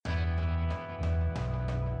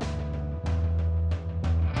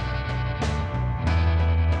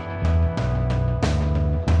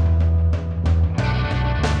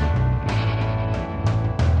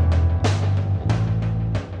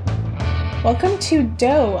Welcome to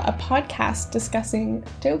Doe, a podcast discussing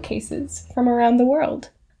Doe cases from around the world.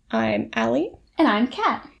 I'm Allie. And I'm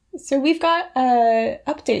Kat. So we've got an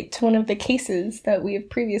update to one of the cases that we have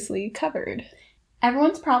previously covered.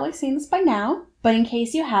 Everyone's probably seen this by now, but in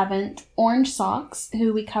case you haven't, Orange Socks,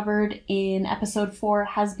 who we covered in episode 4,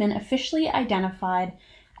 has been officially identified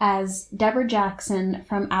as Deborah Jackson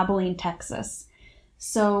from Abilene, Texas.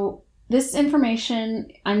 So this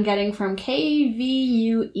information I'm getting from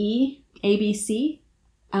KVUE ABC.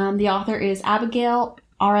 The author is Abigail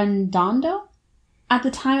Arredondo. At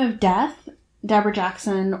the time of death, Deborah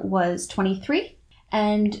Jackson was 23,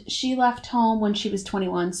 and she left home when she was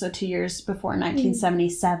 21, so 2 years before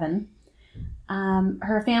 1977.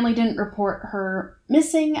 Her family didn't report her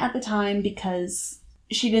missing at the time because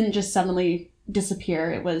she didn't just suddenly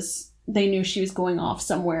disappear. It was, they knew she was going off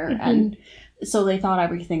somewhere, and so they thought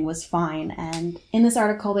everything was fine. And in this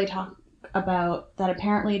article, they talk about that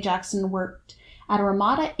apparently Jackson worked at a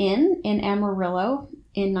Ramada Inn in Amarillo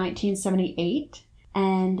in 1978,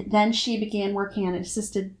 and then she began working at an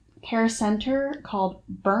assisted care center called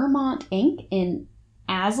Vermont Inc. in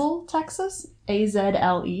Azle, Texas,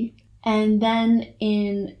 A-Z-L-E. And then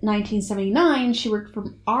in 1979, she worked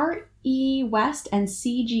for R.E. West and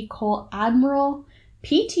C.G. Cole Admiral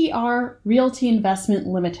PTR Realty Investment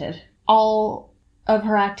Limited. All of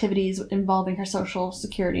her activities involving her social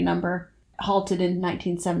security number halted in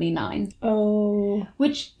 1979. Oh.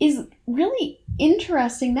 Which is really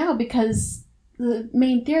interesting now because the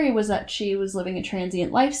main theory was that she was living a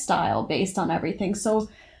transient lifestyle based on everything. So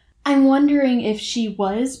I'm wondering if she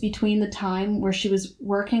was between the time where she was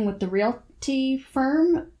working with the realty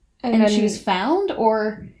firm and she was found,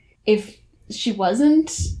 or if she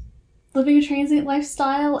wasn't living a transient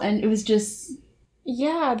lifestyle and it was just...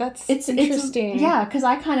 Yeah, it's interesting. Yeah, because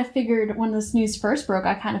I kind of figured when this news first broke,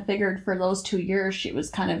 I kind of figured for those 2 years she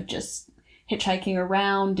was kind of just hitchhiking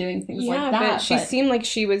around, doing things like that. Yeah, but she seemed like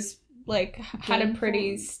she was, like, had a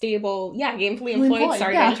pretty stable... Yeah, gainfully employed.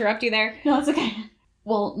 Sorry to interrupt you there. No, it's okay.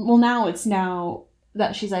 Well, now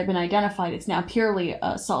that she's been identified, it's now purely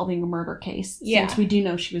solving a murder case. Yeah. Since we do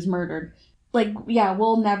know she was murdered. Like, yeah,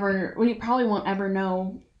 we probably won't ever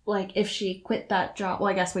know... Like, if she quit that job... Well,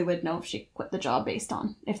 I guess we would know if she quit the job based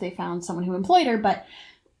on if they found someone who employed her, but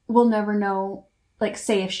we'll never know, like,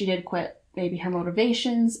 say if she did quit, maybe her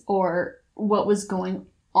motivations or what was going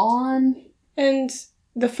on. And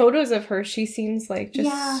the photos of her, she seems like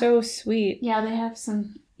just so sweet. Yeah, they have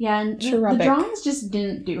some... Yeah, and the drawings just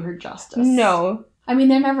didn't do her justice. No. I mean,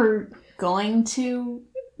 they're never going to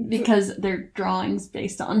because they're drawings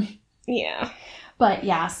based on... Yeah. But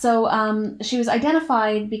yeah, so she was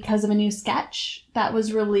identified because of a new sketch that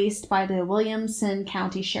was released by the Williamson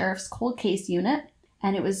County Sheriff's Cold Case Unit.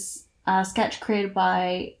 And it was a sketch created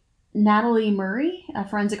by Natalie Murray, a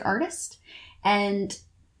forensic artist. And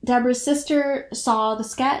Deborah's sister saw the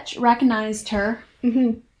sketch, recognized her,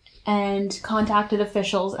 and contacted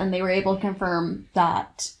officials, and they were able to confirm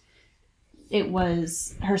that it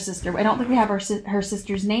was her sister. I don't think we have her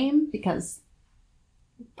sister's name because...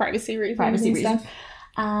 Privacy reasons.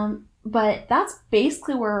 But that's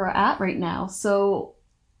basically where we're at right now. So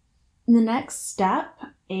the next step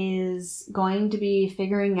is going to be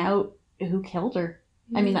figuring out who killed her.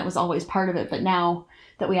 I mean, that was always part of it, but now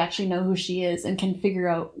that we actually know who she is and can figure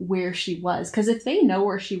out where she was. Because if they know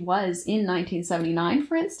where she was in 1979,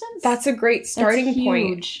 for instance... That's a great starting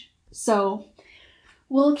point. So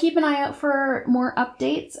we'll keep an eye out for more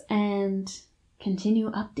updates and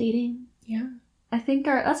continue updating. Yeah. I think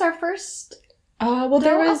that's our first. Well,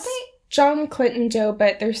 there was update? John Clinton Doe,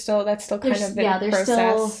 but that's still kind of in they're process.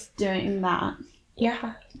 Still doing that.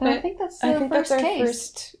 Yeah, but I think that's our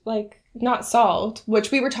first, like, not solved,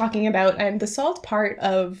 which we were talking about, and the solved part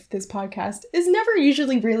of this podcast is never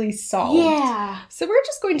usually really solved. Yeah. So we're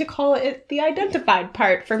just going to call it the identified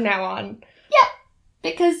part from now on. Yeah,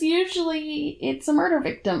 because usually it's a murder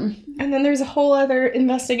victim, and then there's a whole other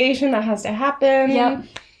investigation that has to happen. Yep.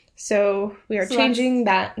 So we are changing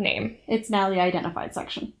that name. It's now the identified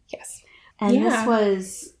section. Yes. And this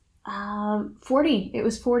was 40. It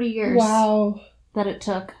was 40 years. Wow. That it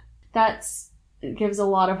took. It gives a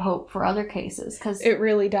lot of hope for other cases. Because it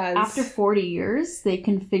really does. After 40 years, they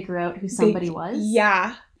can figure out who somebody was.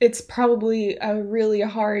 Yeah. It's probably a really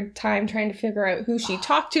hard time trying to figure out who she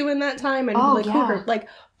talked to in that time. And who her... Like,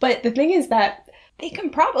 but the thing is that they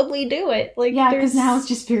can probably do it. Like, yeah, because now it's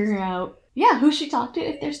just figuring out... Yeah, who she talked to,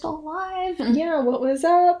 if they're still alive. Yeah, what was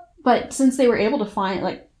up? But since they were able to find,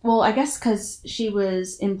 well, I guess because she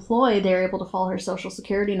was employed, they were able to follow her social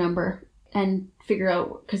security number and figure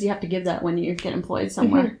out, because you have to give that when you get employed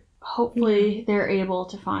somewhere. Hopefully they're able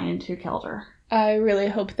to find who killed her. I really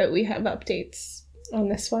hope that we have updates on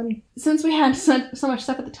this one. Since we had so much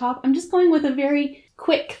stuff at the top, I'm just going with a very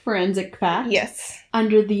quick forensic fact. Yes.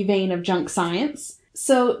 Under the vein of junk science.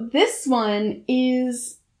 So this one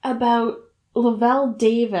is about Lavelle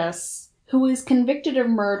Davis, who was convicted of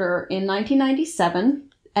murder in 1997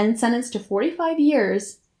 and sentenced to 45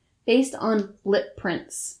 years based on lip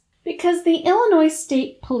prints. Because the Illinois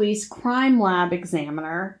State Police Crime Lab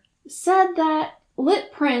examiner said that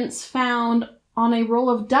lip prints found on a roll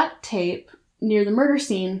of duct tape near the murder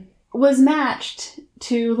scene was matched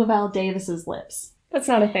to Lavelle Davis's lips. That's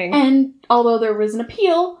not a thing. And although there was an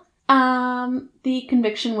appeal, the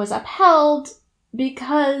conviction was upheld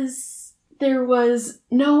because there was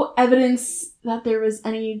no evidence that there was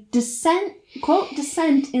any dissent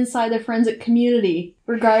inside the forensic community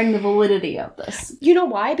regarding the validity of this. You know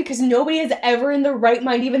why? Because nobody has ever in their right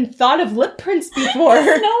mind even thought of lip prints before. No one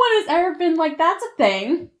has ever been like, that's a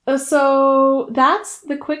thing. So that's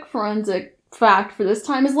the quick forensic fact for this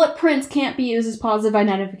time, is lip prints can't be used as positive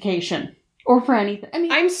identification. Or for anything. I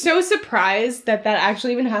mean, I'm so surprised that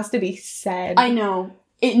actually even has to be said. I know.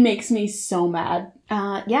 It makes me so mad.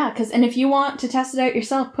 And if you want to test it out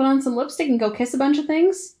yourself, put on some lipstick and go kiss a bunch of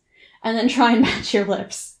things, and then try and match your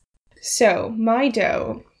lips. So, my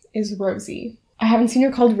doe is Rosie. I haven't seen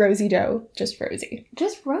her called Rosie Doe, just Rosie.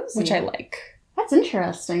 Just Rosie. Which I like. That's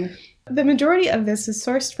interesting. The majority of this is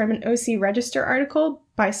sourced from an OC Register article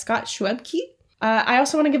by Scott Schwebke. I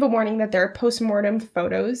also want to give a warning that there are postmortem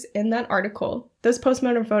photos in that article. Those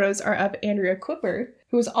postmortem photos are of Andrea Cooper,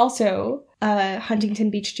 who is also Huntington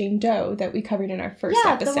Beach Jane Doe that we covered in our first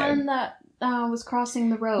episode. Yeah, the one that was crossing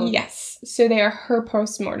the road. Yes. So they are her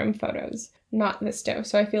postmortem photos, not this doe.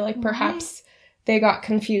 So I feel like perhaps they got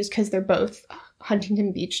confused because they're both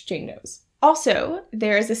Huntington Beach Jane Does. Also,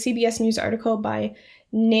 there is a CBS News article by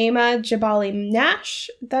Naima Jabali Nash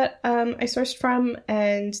that I sourced from,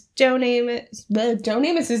 and Doe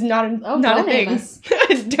Namus is not a thing.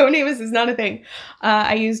 Doe Namus is not a thing.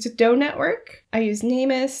 I used Doe Network, I used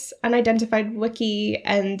Namus, Unidentified Wiki,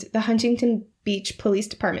 and the Huntington Beach Police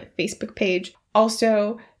Department Facebook page.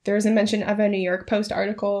 Also, there's a mention of a New York Post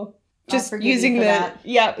article. Just using that.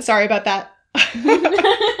 Yeah, sorry about that.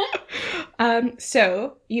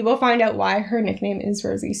 So you will find out why her nickname is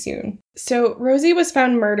Rosie soon. So Rosie was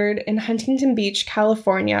found murdered in Huntington Beach,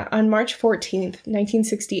 California on March 14th,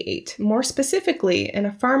 1968. More specifically, in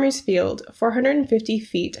a farmer's field 450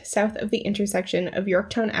 feet south of the intersection of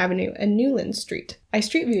Yorktown Avenue and Newland Street. I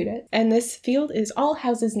street viewed it, and this field is all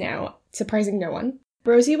houses now, surprising no one.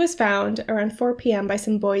 Rosie was found around 4 p.m. by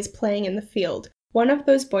some boys playing in the field. One of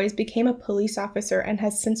those boys became a police officer and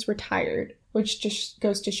has since retired, which just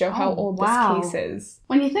goes to show how old this case is.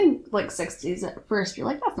 When you think, 60s at first, you're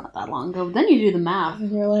like, that's not that long ago. But then you do the math.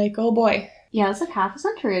 And you're like, oh boy. Yeah, it's like half a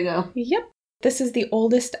century ago. Yep. This is the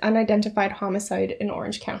oldest unidentified homicide in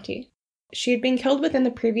Orange County. She had been killed within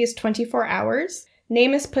the previous 24 hours.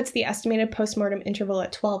 Namus puts the estimated postmortem interval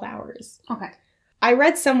at 12 hours. Okay. I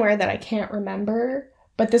read somewhere that I can't remember,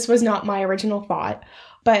 but this was not my original thought.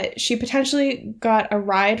 But she potentially got a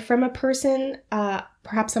ride from a person,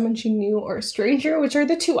 perhaps someone she knew or a stranger, which are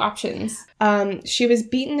the two options. She was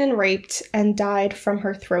beaten and raped and died from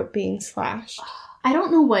her throat being slashed. I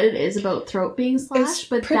don't know what it is about throat being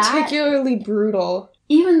slashed, but particularly brutal.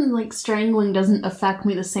 Even, strangling doesn't affect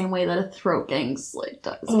me the same way that a throat getting slit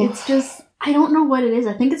does. Oh. It's just, I don't know what it is.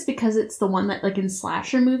 I think it's because it's the one that, in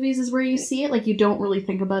slasher movies is where you see it. You don't really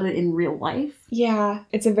think about it in real life. Yeah.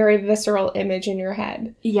 It's a very visceral image in your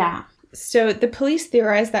head. Yeah. So the police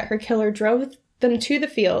theorized that her killer drove them to the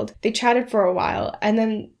field. They chatted for a while, and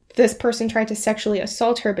then this person tried to sexually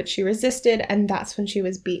assault her, but she resisted, and that's when she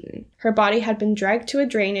was beaten. Her body had been dragged to a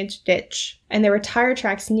drainage ditch, and there were tire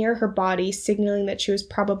tracks near her body, signaling that she was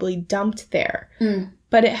probably dumped there. Mm.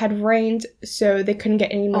 But it had rained, so they couldn't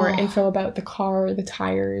get any more info about the car or the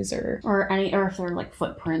tires or if there were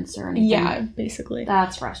footprints or anything. Yeah, basically.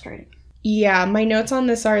 That's frustrating. Yeah, my notes on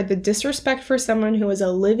this are the disrespect for someone who is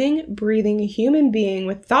a living, breathing human being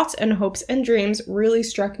with thoughts and hopes and dreams really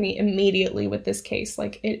struck me immediately with this case.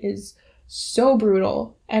 It is so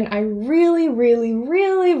brutal. And I really, really,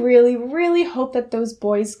 really, really, really hope that those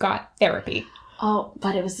boys got therapy. Oh,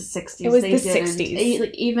 but it was the 60s. It was the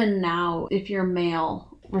 60s. Even now, if you're male,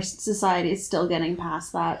 society is still getting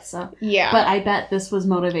past that, so... Yeah. But I bet this was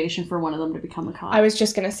motivation for one of them to become a cop. I was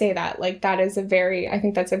just gonna say that. That is I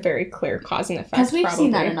think that's a very clear cause and effect, because we've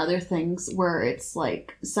seen that in other things, where it's,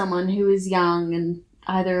 someone who is young and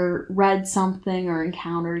either read something or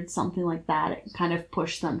encountered something like that. It kind of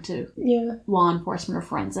pushed them to law enforcement or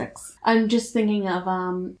forensics. I'm just thinking of,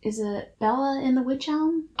 is it Bella in the Witch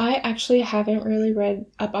Elm? I actually haven't really read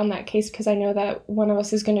up on that case because I know that one of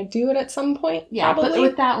us is going to do it at some point. Yeah, probably. But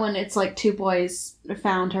with that one, it's like two boys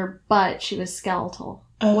found her, but she was skeletal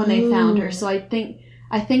when they found her. So I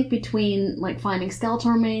think between like finding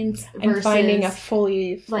skeletal remains versus and finding a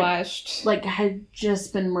fully fleshed, like had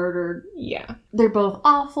just been murdered. Yeah, they're both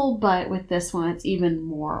awful, but with this one, it's even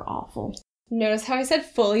more awful. Notice how I said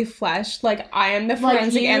fully fleshed? Like I am the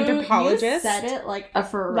forensic anthropologist. You said it like a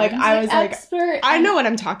forensic expert. I know what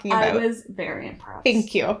I'm talking about. I was very impressed.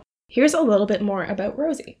 Thank you. Here's a little bit more about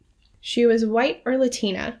Rosie. She was white or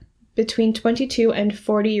Latina, between 22 and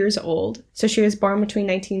 40 years old, so she was born between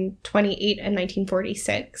 1928 and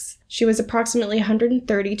 1946. She was approximately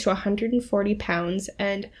 130 to 140 pounds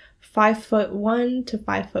and 5'1" to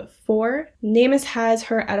 5'4". NamUs has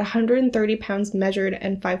her at 130 pounds measured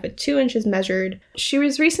and 5'2" inches measured. She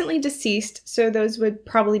was recently deceased, so those would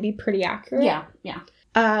probably be pretty accurate.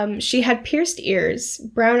 Yeah. She had pierced ears,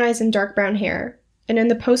 brown eyes, and dark brown hair. And in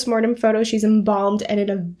the post-mortem photo, she's embalmed and in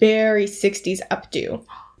a very 60s updo.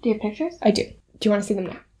 Do you have pictures? I do. Do you want to see them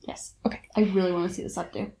now? Yes. Okay. I really want to see this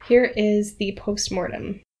updo. Here is the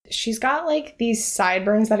post-mortem. She's got, like, these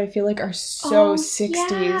sideburns that I feel like are so 60s.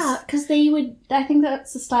 Yeah, because I think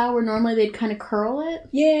that's the style where normally they'd kind of curl it.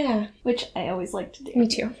 Yeah. Which I always like to do. Me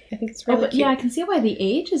too. I think it's really cute. Yeah, I can see why the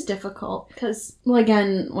age is difficult. Because, well,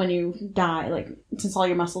 again, when you die, like, since all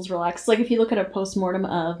your muscles relax. Like, if you look at a post-mortem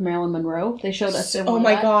of Marilyn Monroe, they showed us. Oh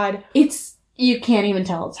my god. You can't even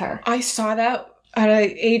tell it's her. I saw that at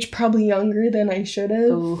an age probably younger than I should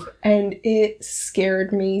have. Ooh. And it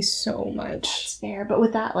scared me so much. That's fair. But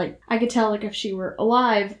with that, like, I could tell, like, if she were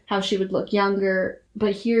alive, how she would look younger.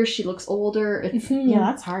 But here, she looks older. Yeah,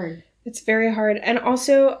 that's hard. It's very hard. And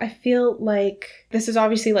also, I feel like this is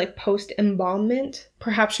obviously, like, post-embalmment.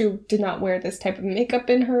 Perhaps she did not wear this type of makeup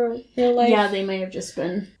in her real life. Yeah, they may have just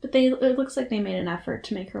been. But it looks like they made an effort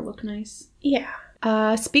to make her look nice. Yeah.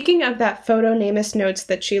 Speaking of that photo, NamUs notes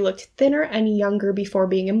that she looked thinner and younger before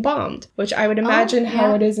being embalmed, which I would imagine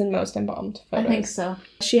how it is in most embalmed photos. I think so.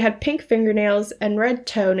 She had pink fingernails and red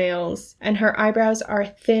toenails, and her eyebrows are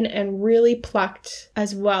thin and really plucked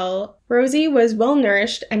as well. Rosie was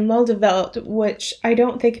well-nourished and well-developed, which I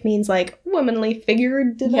don't think means, like, womanly figure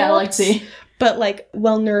developed. Yeah, like see. But, like,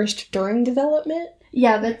 well-nourished during development.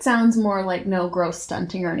 Yeah, that sounds more like no gross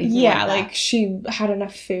stunting or anything like that. Yeah, like she had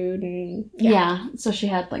enough food and... Yeah, so she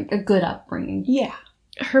had like a good upbringing. Yeah.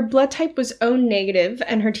 Her blood type was O negative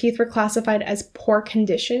and her teeth were classified as poor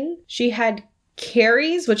condition. She had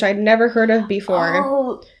caries, which I'd never heard of before.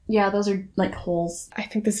 Oh, yeah, those are like holes. I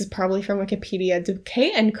think this is probably from Wikipedia.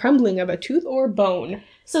 Decay and crumbling of a tooth or bone.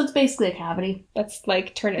 So it's basically a cavity. That's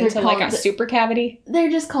like turned into like a super cavity. They're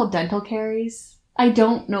just called dental caries. I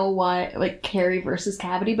don't know why, like, carie versus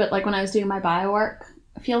cavity, but, like, when I was doing my bioarc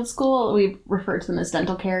field school, we referred to them as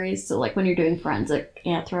dental caries. So, like, when you're doing forensic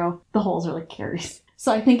anthro, the holes are, like, caries.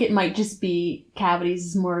 So I think it might just be cavities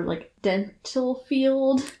is more, like, dental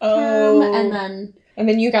field term, and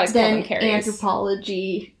then you guys call them caries.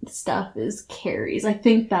 Anthropology stuff is caries. I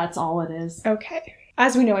think that's all it is. Okay.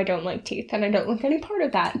 As we know, I don't like teeth, and I don't like any part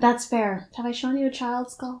of that. That's fair. Have I shown you a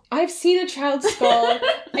child's skull? I've seen a child's skull, and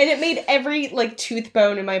it made every, like, tooth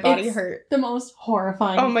bone in my body hurt. The most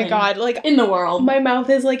horrifying thing. Oh my god, like... in the world. My mouth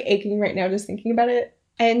is, like, aching right now just thinking about it.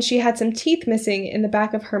 And she had some teeth missing in the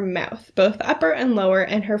back of her mouth, both upper and lower,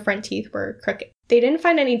 and her front teeth were crooked. They didn't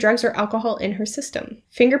find any drugs or alcohol in her system.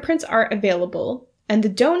 Fingerprints are available. And the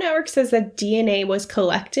Doe Network says that DNA was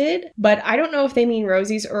collected, but I don't know if they mean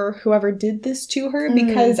Rosie's or whoever did this to her,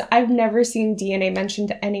 because I've never seen DNA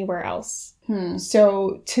mentioned anywhere else.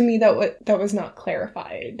 So, to me, that was not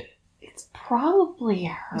clarified. It's probably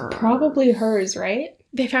hers. Probably hers, right?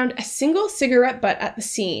 They found a single cigarette butt at the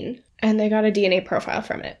scene, and they got a DNA profile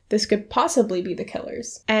from it. This could possibly be the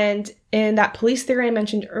killer's. And in that police theory I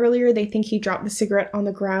mentioned earlier, they think he dropped the cigarette on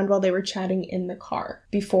the ground while they were chatting in the car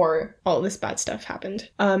before all this bad stuff happened.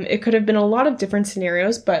 It could have been a lot of different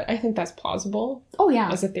scenarios, but I think that's plausible. Oh,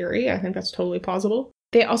 yeah. As a theory, I think that's totally plausible.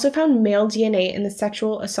 They also found male DNA in the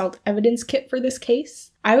sexual assault evidence kit for this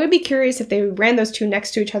case. I would be curious if they ran those two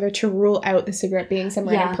next to each other to rule out the cigarette being some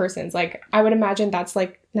random person's. Like, I would imagine that's,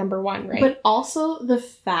 like, number one, right? But also the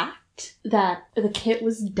fact that the kit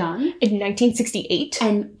was done in 1968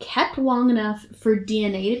 and kept long enough for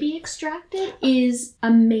DNA to be extracted is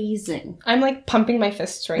amazing. I'm, like, pumping my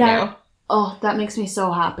fists now. Oh, that makes me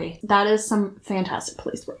so happy. That is some fantastic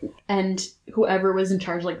police work. And whoever was in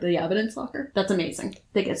charge, like, the evidence locker, that's amazing.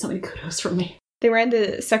 They get so many kudos from me. They ran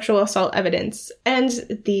the sexual assault evidence and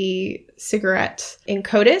the cigarette in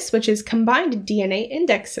CODIS, which is Combined DNA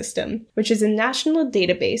Index System, which is a national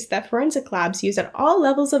database that forensic labs use at all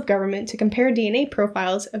levels of government to compare DNA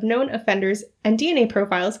profiles of known offenders and DNA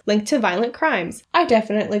profiles linked to violent crimes. I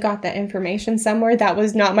definitely got that information somewhere. That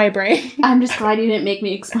was not my brain. I'm just glad you didn't make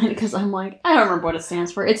me explain it because I'm like, I don't remember what it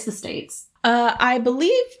stands for. It's the states. I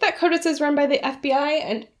believe that CODIS is run by the FBI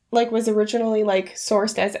and was originally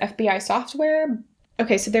sourced as FBI software.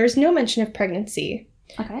 Okay, so there's no mention of pregnancy.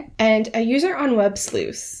 Okay. And a user on Web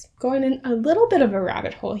Sleuths, going in a little bit of a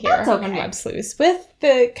rabbit hole here on Web Sleuths, with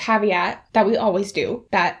the caveat that we always do,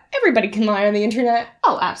 that everybody can lie on the internet.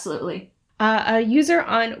 Oh, absolutely. A user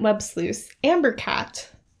on Web Sleuths, Ambercat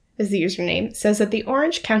is the username, says that the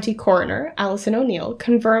Orange County coroner, Allison O'Neill,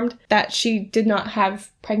 confirmed that she did not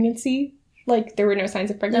have pregnancy. There were no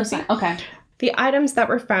signs of pregnancy. Okay. The items that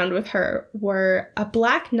were found with her were a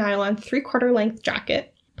black nylon 3/4 length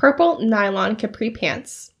jacket, purple nylon capri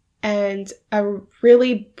pants, and a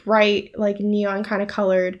really bright, neon kind of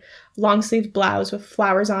colored long-sleeved blouse with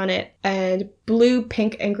flowers on it, and blue,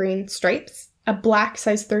 pink, and green stripes, a black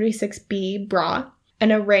size 36B bra,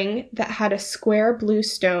 and a ring that had a square blue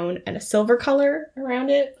stone and a silver color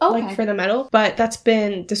around it, for the metal. But that's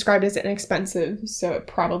been described as inexpensive, so it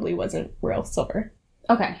probably wasn't real silver.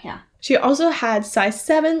 Okay, yeah. She also had size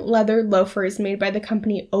 7 leather loafers made by the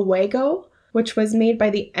company Owego, which was made by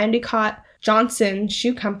the Endicott Johnson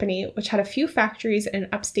Shoe Company, which had a few factories in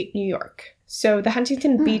upstate New York. So the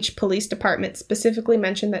Huntington Beach Police Department specifically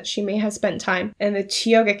mentioned that she may have spent time in the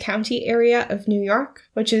Tioga County area of New York,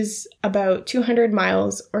 which is about 200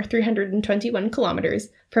 miles or 321 kilometers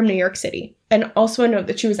from New York City. And also a note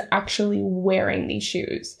that she was actually wearing these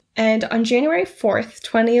shoes. And on January 4th,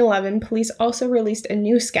 2011, police also released a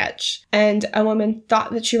new sketch, and a woman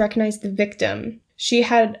thought that she recognized the victim. She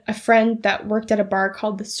had a friend that worked at a bar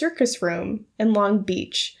called the Circus Room in Long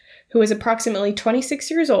Beach, who was approximately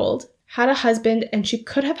 26 years old, had a husband, and she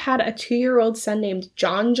could have had a 2-year-old son named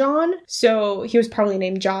John, so he was probably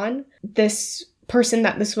named John. This person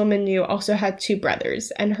that this woman knew also had 2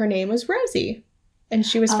 brothers, and her name was Rosie, and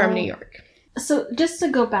she was from New York. So, just to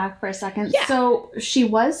go back for a second, yeah. So she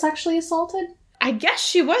was sexually assaulted? I guess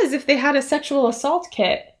she was, if they had a sexual assault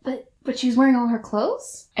kit. But she was wearing all her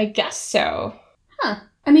clothes? I guess so. Huh.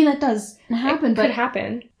 I mean, that does happen, but... It could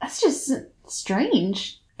happen. That's just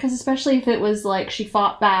strange. Because especially if it was, she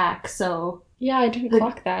fought back, so... Yeah, I didn't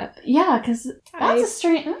clock that. Yeah, because that's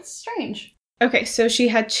strange. Okay, so she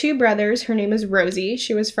had 2 brothers. Her name is Rosie.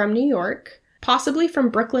 She was from New York. Possibly from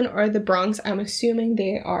Brooklyn or the Bronx. I'm assuming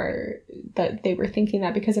they were thinking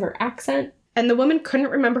that because of her accent. And the woman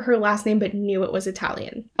couldn't remember her last name but knew it was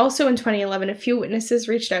Italian. Also in 2011, a few witnesses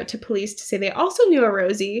reached out to police to say they also knew a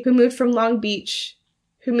Rosie who moved to Long Beach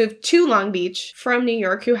from New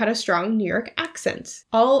York, who had a strong New York accent.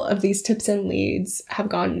 All of these tips and leads have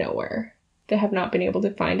gone nowhere. They have not been able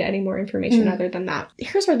to find any more information other than that.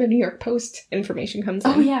 Here's where the New York Post information comes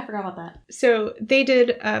in. Oh yeah, I forgot about that. So they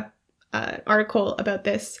did an article about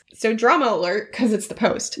this. So drama alert, because it's the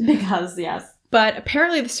Post. Because, yes. But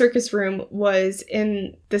apparently the Circus Room was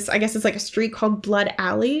in this, I guess it's a street called Blood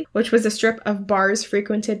Alley, which was a strip of bars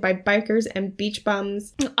frequented by bikers and beach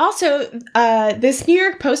bums. Also, this New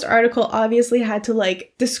York Post article obviously had to,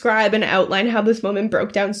 describe and outline how this woman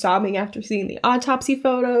broke down sobbing after seeing the autopsy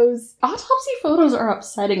photos. Autopsy photos are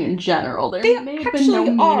upsetting in general. There may have been no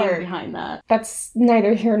meaning behind that. That's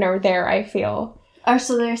neither here nor there, I feel.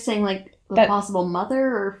 So they're saying, the possible mother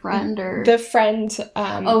or friend or... The friend...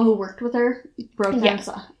 who worked with her? Broke down.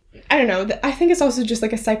 I don't know. I think it's also just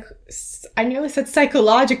I nearly said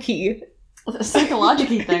psychology-y. A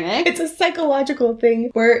psychology thing, eh? It's a psychological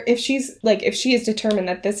thing where if she is determined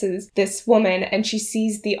that this is this woman and she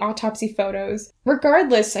sees the autopsy photos,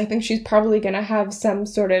 regardless, I think she's probably going to have some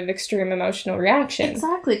sort of extreme emotional reaction.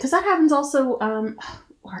 Exactly, because that happens also...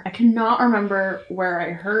 I cannot remember where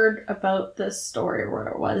I heard about this story or where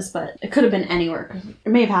it was, but it could have been anywhere. 'Cause it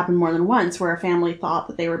may have happened more than once where a family thought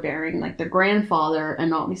that they were burying their grandfather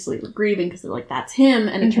and obviously were grieving because they're that's him,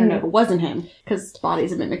 and it turned out it wasn't him because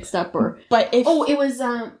bodies have been mixed up. But it was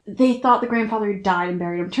they thought the grandfather died and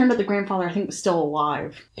buried him. Turned out the grandfather I think was still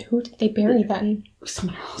alive. Who did they bury then?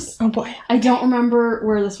 Someone else. Oh boy. I don't remember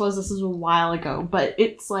where this was. This was a while ago. But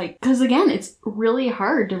it's because again, it's really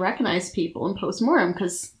hard to recognize people in postmortem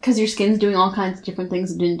because your skin's doing all kinds of different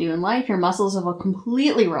things it didn't do in life. Your muscles have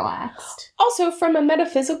completely relaxed. Also, from a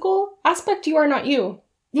metaphysical aspect, you are not you.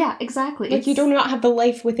 Yeah, exactly. Like, you do not have the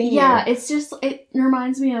life within you. Yeah, it's just, it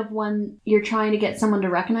reminds me of when you're trying to get someone to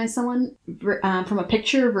recognize someone from a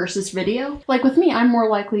picture versus video. Like, with me, I'm more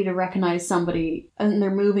likely to recognize somebody and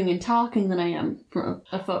they're moving and talking than I am from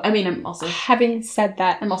a photo. I mean, Having said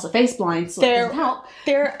that, I'm also face blind, so it doesn't help.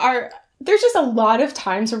 There's just a lot of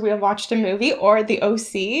times where we have watched a movie or The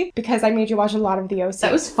OC, because I made you watch a lot of The OC.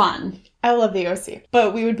 That was fun. I love The OC.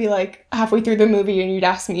 But we would be like halfway through the movie and you'd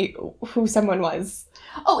ask me who someone was.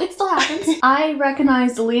 Oh, it still happens. I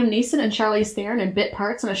recognized Liam Neeson and Charlize Theron in bit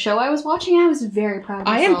parts in a show I was watching. I was very proud of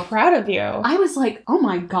myself. I am proud of you. I was like, oh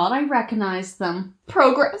my god, I recognized them.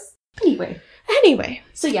 Progress. Anyway.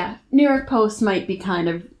 So yeah, New York Post might be kind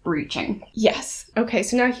of reaching. Yes. Okay,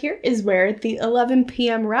 so now here is where the 11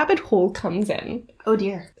 p.m. rabbit hole comes in. Oh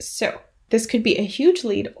dear. So, this could be a huge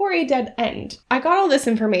lead or a dead end. I got all this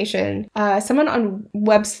information. Someone on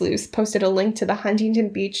Web Sleuths posted a link to the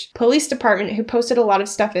Huntington Beach Police Department, who posted a lot of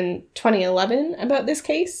stuff in 2011 about this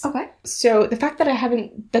case. Okay. So the fact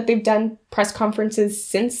that they've done press conferences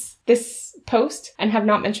since this post and have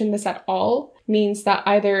not mentioned this at all means that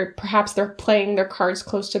either perhaps they're playing their cards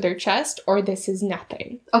close to their chest or this is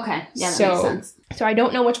nothing. Okay. Yeah, that makes sense. So I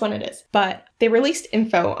don't know which one it is, but they released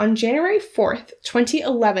info on January 4th,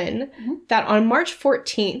 2011, that on March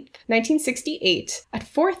 14th, 1968, at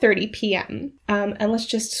 4:30 p.m., and let's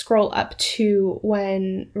just scroll up to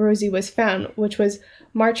when Rosie was found, which was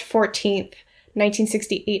March 14th,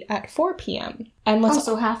 1968 at 4 p.m. And let's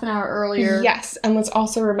also half an hour earlier. Yes, and let's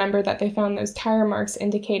also remember that they found those tire marks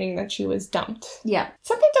indicating that she was dumped. Yeah.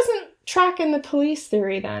 Something doesn't track in the police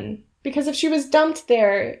theory then. Because if she was dumped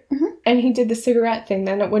there and he did the cigarette thing,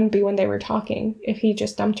 then it wouldn't be when they were talking if he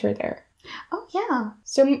just dumped her there. Oh, yeah.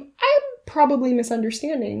 So I'm probably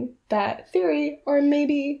misunderstanding that theory, or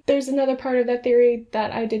maybe there's another part of that theory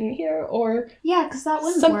that I didn't hear, or yeah, because that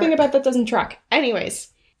wouldn't something work. about that doesn't track.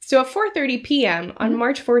 Anyways, so at 4:30 p.m. on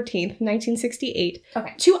March 14th, 1968,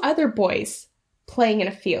 two other boys playing in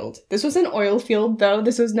a field. This was an oil field, though.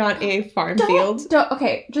 This was not a farm field.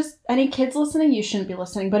 Okay, just any kids listening, you shouldn't be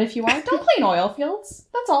listening. But if you are, don't play in oil fields.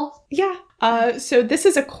 That's all. Yeah. So this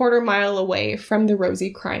is a quarter mile away from the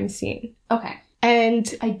Rosie crime scene. Okay.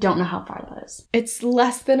 And I don't know how far that is. It's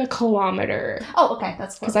less than a kilometer. Oh, okay.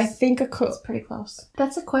 That's close. Because I think that's pretty close.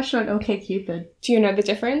 That's a question on OkCupid. Do you know the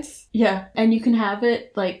difference? Yeah. And you can have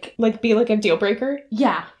it, be like a deal breaker?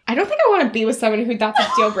 Yeah. I don't think I want to be with someone who that's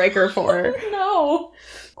a deal breaker for. No.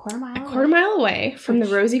 Quarter mile away from the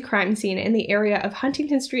Rosie crime scene in the area of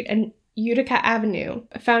Huntington Street and Utica Avenue,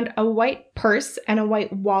 found a white purse and a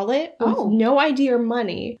white wallet with no ID or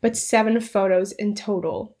money, but 7 photos in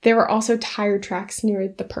total. There were also tire tracks near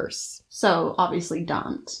the purse. So, obviously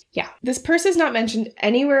dumped. Yeah. This purse is not mentioned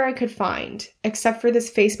anywhere I could find, except for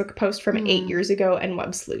this Facebook post from 8 years ago and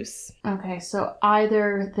Web Sleuths. Okay, so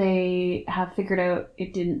either they have figured out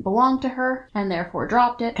it didn't belong to her, and therefore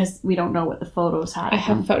dropped it, because we don't know what the photos had. I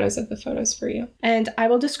have photos of the photos for you. And I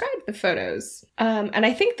will describe the photos. And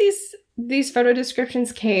I think these photo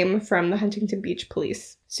descriptions came from the Huntington Beach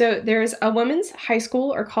Police. So there's a woman's high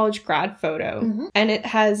school or college grad photo, and it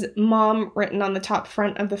has mom written on the top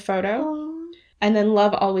front of the photo, and then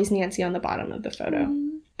love always Nancy on the bottom of the photo.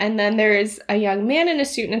 And then there's a young man in a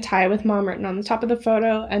suit and a tie with mom written on the top of the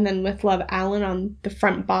photo, and then with love Alan on the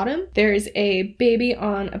front bottom. There's a baby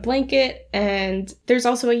on a blanket, and there's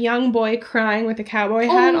also a young boy crying with a cowboy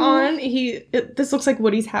hat on. This looks like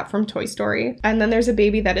Woody's hat from Toy Story. And then there's a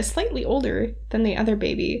baby that is slightly older than the other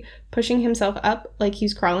baby, pushing himself up like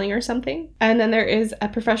he's crawling or something. And then there is a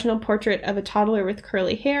professional portrait of a toddler with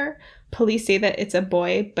curly hair. Police say that it's a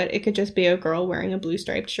boy, but it could just be a girl wearing a blue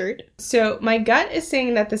striped shirt. So my gut is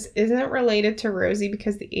saying that this isn't related to Rosie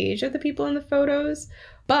because the age of the people in the photos,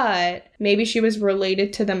 but maybe she was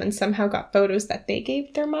related to them and somehow got photos that they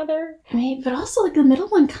gave their mother. Maybe, but also the middle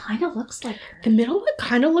one kind of looks like her. The middle one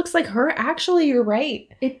kind of looks like her. Actually, you're right.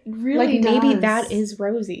 It really does. Maybe that is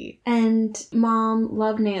Rosie. And mom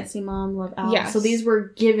loved Nancy, mom loved Al. Yes. So these were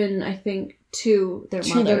given, I think, to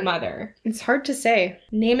their mother. It's hard to say.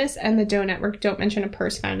 NamUs and the Doe Network don't mention a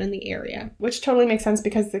purse found in the area, which totally makes sense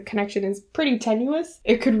because the connection is pretty tenuous.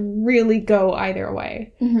 It could really go either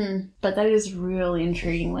way. But that is really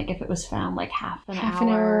intriguing. Like if it was found half an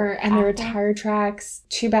hour and there were tire tracks.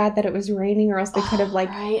 Too bad that it was raining, or else they could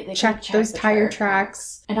have checked those tire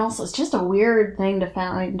tracks. And also, it's just a weird thing to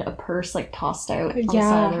find a purse tossed out on the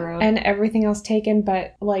side of the road. And everything else taken,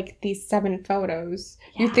 but these 7 photos.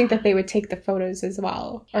 Yeah. You'd think that they would take the photos as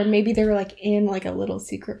well, or maybe they were in a little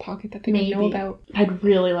secret pocket that they didn't know about. I'd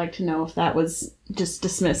really like to know if that was just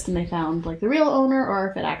dismissed and they found the real owner, or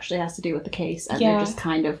if it actually has to do with the case and they're just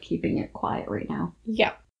kind of keeping it quiet right now.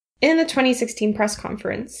 Yeah. In the 2016 press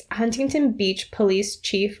conference, Huntington Beach Police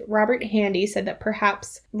Chief Robert Handy said that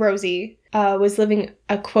perhaps Rosie was living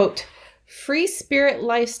a, quote, free spirit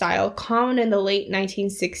lifestyle common in the late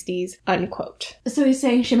 1960s, unquote. So he's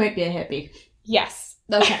saying she might be a hippie. Yes.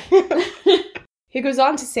 Okay. He goes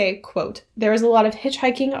on to say, quote, there was a lot of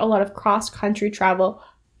hitchhiking, a lot of cross-country travel,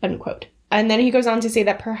 unquote. And then he goes on to say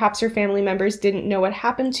that perhaps her family members didn't know what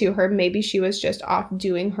happened to her. Maybe she was just off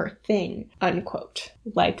doing her thing, unquote.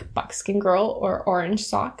 Like Buckskin Girl or Orange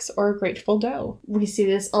Socks or Grateful Doe. We see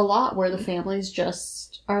this a lot where the families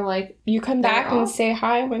just are like, you come back and off. say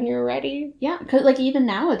hi when you're ready. Yeah, because like even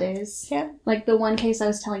nowadays. Yeah. Like the one case I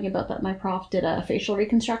was telling you about that my prof did a facial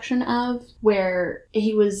reconstruction of, where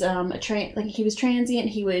he was he was transient.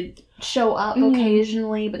 He would show up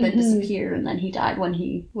occasionally, but then disappear, and then he died when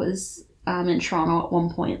he was in Toronto at one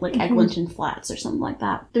point, like Eglinton Flats or something like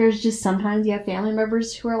that. There's just sometimes you have family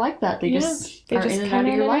members who are like that. They just are in and out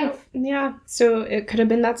of your life. Yeah, so it could have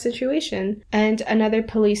been that situation. And another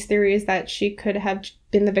police theory is that she could have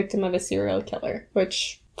been the victim of a serial killer,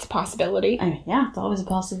 which is a possibility. I mean, yeah, it's always a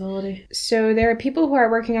possibility. So there are people who are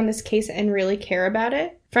working on this case and really care about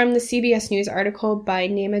it. From the CBS News article by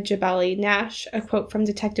Naima Jabali Nash, a quote from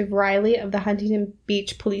Detective Riley of the Huntington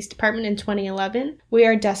Beach Police Department in 2011, "We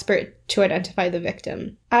are desperate to identify the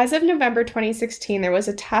victim." As of November 2016, there was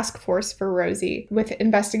a task force for Rosie with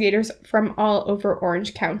investigators from all over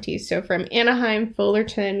Orange County. So from Anaheim,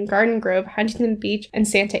 Fullerton, Garden Grove, Huntington Beach, and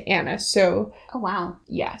Santa Ana. So, oh wow.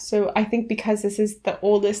 Yeah, so I think because this is the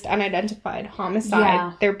oldest unidentified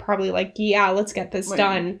homicide, they're probably like, yeah, let's get this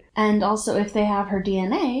done. And also, if they have her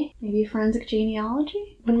DNA, maybe forensic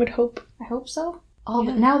genealogy? One would hope. I hope so. Oh,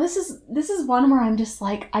 but now this is one where I'm just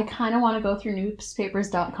like, I kind of want to go through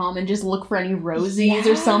newspapers.com and just look for any Rosies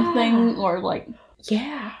or something, or like...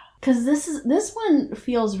 Yeah. Because this one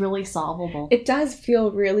feels really solvable. It does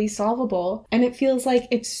feel really solvable, and it feels like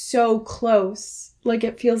it's so close. Like,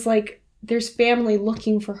 it feels like there's family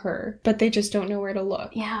looking for her, but they just don't know where to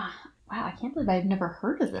look. Yeah. Wow, I can't believe I've never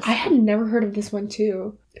heard of this. I had never heard of this one,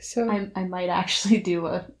 too. So I might actually do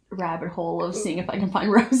a rabbit hole of seeing if I can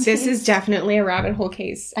find Rosie. This is definitely a rabbit hole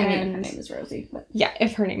case. I mean, her name is Rosie. But... yeah,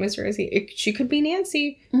 if her name is Rosie. She could be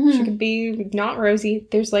Nancy. Mm-hmm. She could be not Rosie.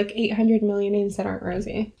 There's like 800 million names that aren't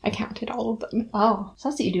Rosie. I counted all of them. Oh, so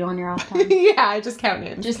that's what you do on your off time. Yeah, I just count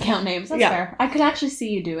names. Just count names. That's fair. I could actually see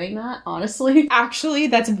you doing that, honestly. Actually,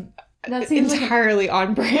 that seems entirely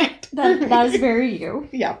on brand. That is very you.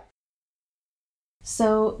 Yeah.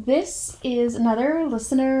 So this is another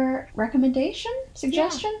listener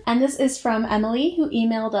suggestion, and this is from Emily, who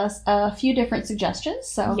emailed us a few different suggestions.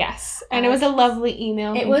 So yes, and it was a lovely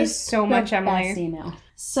email. Thank you so much, Emily. Best email.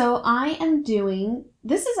 So I am doing,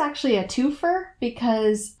 this is actually a twofer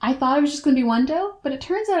because I thought it was just going to be one doe, but it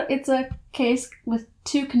turns out it's a case with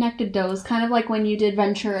two connected does, kind of like when you did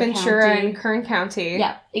Ventura County. And Kern County.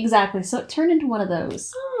 Yeah, exactly. So it turned into one of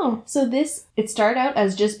those. Oh. So it started out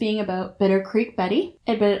as just being about Bitter Creek Betty,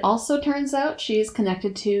 but it also turns out she's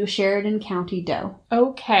connected to Sheridan County Doe.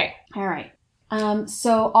 Okay. All right.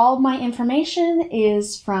 So all my information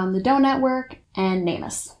is from the Doe Network and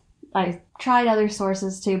NamUs. I tried other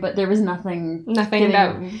sources too, but there was nothing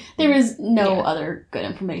about... There was no other good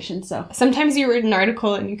information, so... Sometimes you read an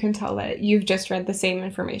article and you can tell that you've just read the same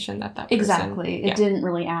information that person... Exactly. It didn't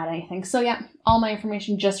really add anything. So yeah, all my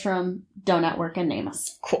information just from Doe Network and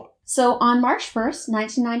NamUs. Cool. So on March 1st,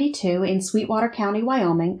 1992, in Sweetwater County,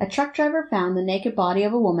 Wyoming, a truck driver found the naked body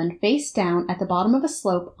of a woman face down at the bottom of a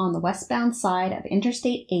slope on the westbound side of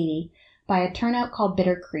Interstate 80 by a turnout called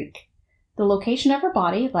Bitter Creek. The location of her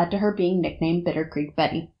body led to her being nicknamed Bitter Creek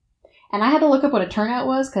Betty. And I had to look up what a turnout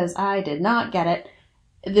was because I did not get it.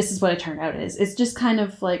 This is what a turnout is. It's just kind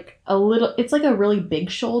of like it's like a really big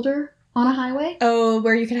shoulder on a highway. Oh,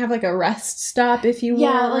 where you can have like a rest stop if you want.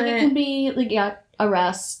 Yeah, like it can be like, a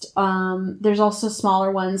rest. There's also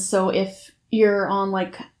smaller ones. So if you're on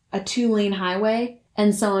like a 2-lane highway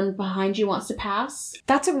and someone behind you wants to pass.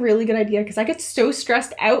 That's a really good idea because I get so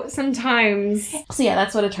stressed out sometimes. So yeah,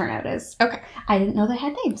 that's what a turnout is. Okay. I didn't know they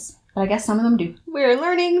had names, but I guess some of them do. We're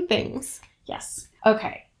learning things. Yes.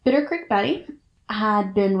 Okay. Bitter Creek Betty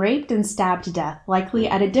had been raped and stabbed to death, likely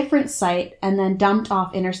at a different site, and then dumped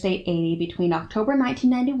off Interstate 80 between October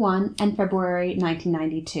 1991 and February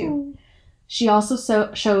 1992. She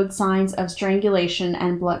also showed signs of strangulation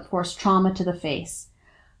and blunt force trauma to the face.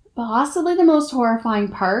 Possibly the most horrifying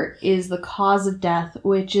part is the cause of death,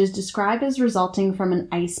 which is described as resulting from an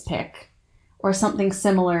ice pick or something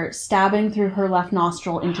similar, stabbing through her left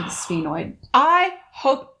nostril into the sphenoid. I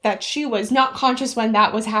hope that she was not conscious when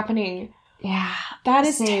that was happening. Yeah. That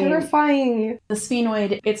is terrifying. The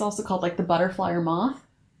sphenoid, it's also called like the butterfly or moth.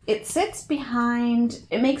 It sits behind,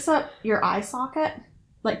 it makes up your eye socket,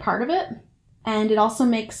 like part of it, and it also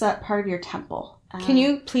makes up part of your temple. Can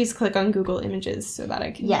you please click on Google Images so that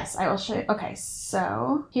I can... Yes, I will show you. Okay,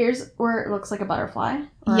 so here's where it looks like a butterfly.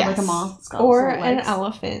 Or like a moth. It's got or an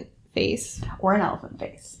elephant face. Or an elephant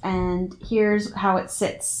face. And here's how it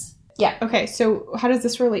sits. Yeah. Okay, so how does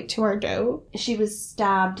this relate to our doe? She was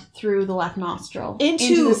stabbed through the left nostril.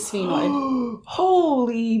 Into the sphenoid.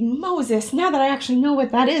 Holy Moses. Now that I actually know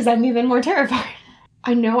what that is, I'm even more terrified.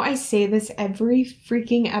 I know I say this every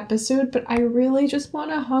freaking episode, but I really just want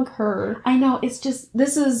to hug her. I know, it's just,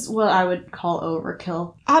 this is what I would call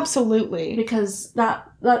overkill. Absolutely. Because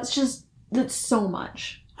that's so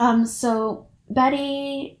much. So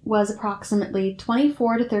Betty was approximately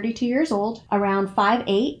 24 to 32 years old, around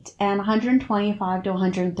 5'8", and 125 to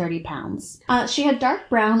 130 pounds. She had dark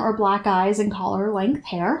brown or black eyes and collar-length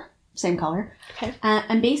hair. Same color. Okay.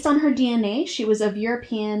 And based on her DNA, she was of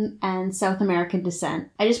European and South American descent.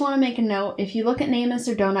 I just want to make a note. If you look at NamUs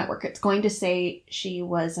or Doe Network, it's going to say she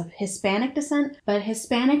was of Hispanic descent, but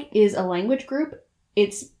Hispanic is a language group.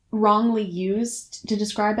 It's wrongly used to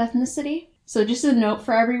describe ethnicity. So just a note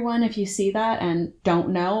for everyone, if you see that and don't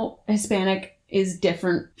know, Hispanic is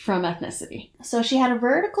different from ethnicity. So she had a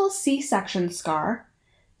vertical C-section scar,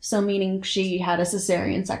 so meaning she had a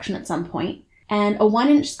cesarean section at some point, and a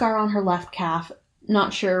 1-inch scar on her left calf.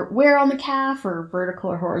 Not sure where on the calf, or vertical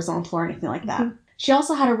or horizontal or anything like that. Mm-hmm. She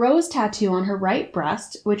also had a rose tattoo on her right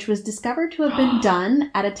breast, which was discovered to have been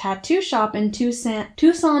done at a tattoo shop in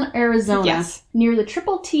Tucson, Arizona, yes, near the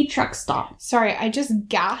Triple T truck stop. Sorry, I just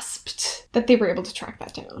gasped that they were able to track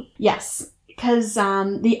that down. Yes. Because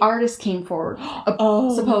the artist came forward,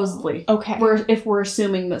 supposedly. Okay. If we're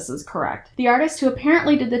assuming this is correct. The artist who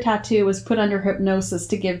apparently did the tattoo was put under hypnosis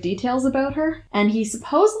to give details about her, and he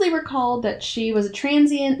supposedly recalled that she was a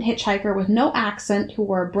transient hitchhiker with no accent who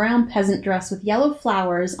wore a brown peasant dress with yellow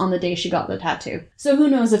flowers on the day she got the tattoo. So who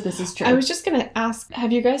knows if this is true. I was just going to ask,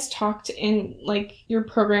 have you guys talked in, your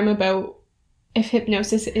program about if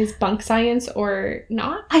hypnosis is bunk science or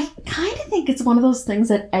not? I kind of think it's one of those things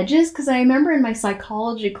that edges, because I remember in my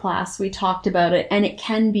psychology class we talked about it, and it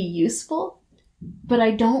can be useful, but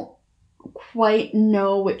I don't quite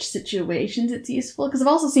know which situations it's useful, because I've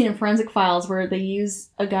also seen in Forensic Files where they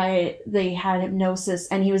use a guy, they had hypnosis,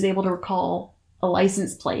 and he was able to recall a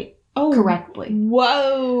license plate correctly.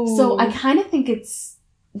 Whoa! So I kind of think it's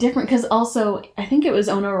different, because also, I think it was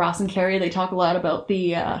Ono, Ross, and Carrie, they talk a lot about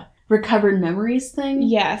the recovered memories thing.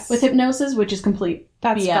 Yes. With hypnosis, which is complete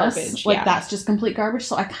that's BS. Garbage. That's just complete garbage.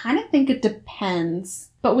 So I kind of think it depends.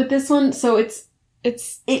 But with this one, so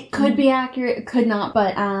it could be accurate, it could not.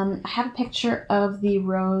 But I have a picture of the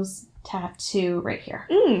rose tattoo right here.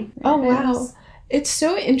 Oh, wow. It's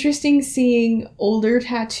so interesting seeing older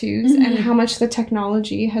tattoos and how much the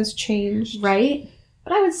technology has changed. Right?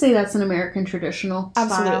 But I would say that's an American traditional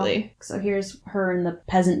Absolutely. style. So here's her in the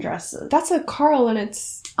peasant dresses. That's a Carl, and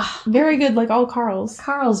it's very good, like all Carls.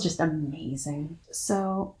 Carl's just amazing.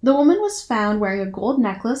 So the woman was found wearing a gold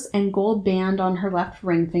necklace and gold band on her left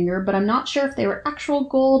ring finger, but I'm not sure if they were actual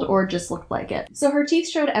gold or just looked like it. So her teeth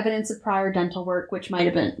showed evidence of prior dental work, which might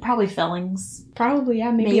have been probably fillings. Probably, yeah.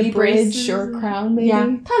 Maybe a bridge or a crown, maybe.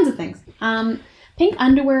 Yeah, tons of things. Pink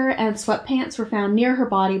underwear and sweatpants were found near her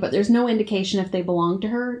body, but there's no indication if they belonged to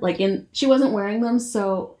her. She wasn't wearing them,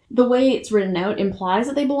 so the way it's written out implies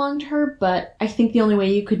that they belonged to her, but I think the only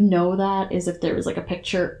way you could know that is if there was a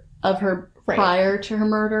picture of her prior to her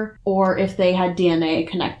murder, or if they had DNA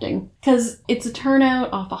connecting. Because it's a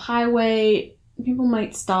turnout off a highway, people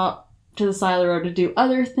might stop to the side of the road to do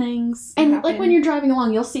other things. And when you're driving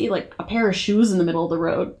along, you'll see a pair of shoes in the middle of the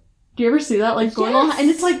road. Do you ever see that? Going along? And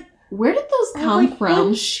it's where did those come from?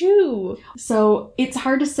 One shoe. So it's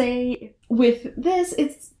hard to say. With this,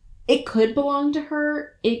 it could belong to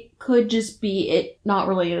her. It could just be it not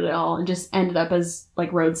related at all and just ended up as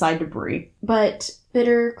roadside debris. But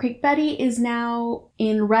Bitter Creek Betty is now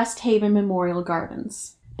in Rest Haven Memorial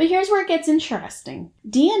Gardens. But here's where it gets interesting.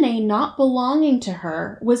 DNA not belonging to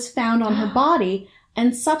her was found on her body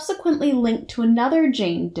and subsequently linked to another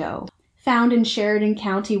Jane Doe, found in Sheridan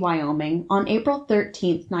County, Wyoming, on April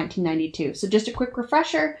 13th, 1992. So just a quick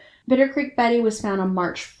refresher, Bitter Creek Betty was found on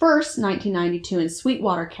March 1st, 1992 in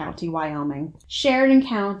Sweetwater County, Wyoming. Sheridan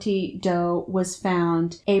County Doe was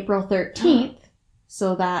found April 13th,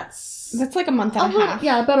 so that's a month and a half.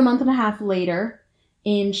 Yeah, about a month and a half later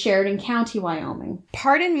in Sheridan County, Wyoming.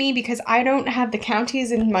 Pardon me, because I don't have the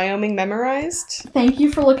counties in Wyoming memorized. Thank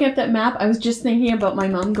you for looking up that map. I was just thinking about my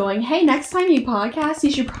mom going, hey, next time you podcast, you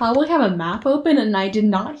should probably have a map open, and I did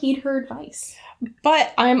not heed her advice.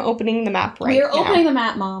 But I'm opening the map right now. We're opening the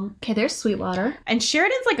map, Mom. Okay, there's Sweetwater. And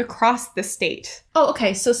Sheridan's like across the state. Oh,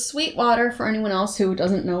 okay. So Sweetwater, for anyone else who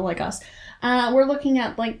doesn't know like us, we're looking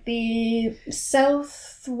at like the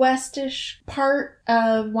southwestish part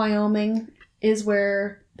of Wyoming is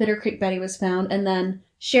where Bitter Creek Betty was found. And then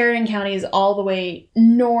Sheridan County is all the way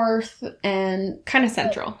north and Kind of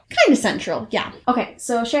central. kind of central, yeah. Okay,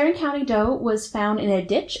 so Sheridan County doe was found in a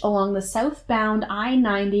ditch along the southbound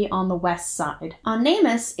I-90 on the west side. On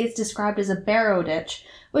NamUs, it's described as a barrow ditch,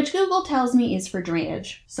 which Google tells me is for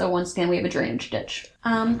drainage. So once again, we have a drainage ditch.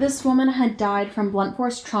 This woman had died from blunt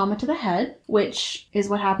force trauma to the head, which is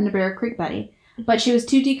what happened to Bitter Creek Betty, but she was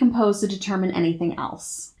too decomposed to determine anything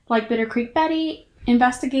else. Like Bitter Creek Betty,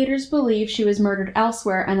 investigators believe she was murdered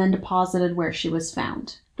elsewhere and then deposited where she was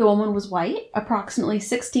found. The woman was white, approximately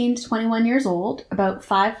 16 to 21 years old, about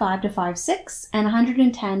 5'5" to 5'6", and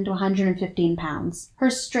 110 to 115 pounds. Her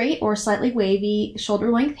straight or slightly wavy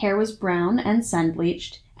shoulder-length hair was brown and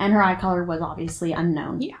sun-bleached, and her eye color was obviously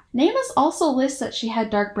unknown. Yeah. NamUs also lists that she had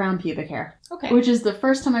dark brown pubic hair. Okay. Which is the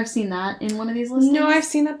first time I've seen that in one of these listings. No, I've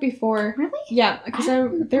seen that before. Really? Yeah, because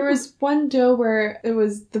there was one doe where it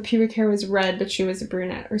was the pubic hair was red, but she was a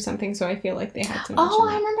brunette or something, so I feel like they had to mention Oh,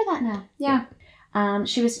 that. I remember that now. Yeah.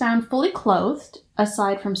 She was found fully clothed,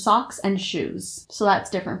 aside from socks and shoes. So that's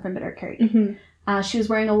different from Bitter Creek. Mm-hmm. She was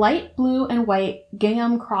wearing a light blue and white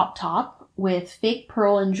gingham crop top with fake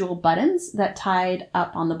pearl and jewel buttons that tied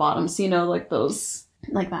up on the bottom. So, you know, like those,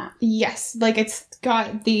 like that. Yes, like it's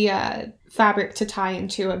got the fabric to tie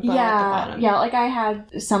into a bow at the bottom. Yeah, like I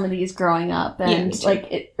had some of these growing up, and me too.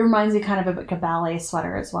 like it reminds me kind of like a ballet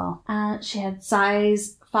sweater as well. She had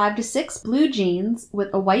size 5 to 6 blue jeans with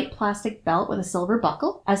a white plastic belt with a silver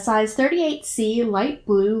buckle, a size 38C light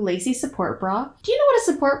blue lacy support bra. Do you know what a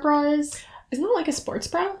support bra is? Isn't it like a sports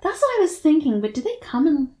bra? That's what I was thinking, but do they come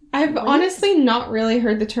in? I've What? honestly not really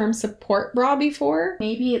heard the term support bra before.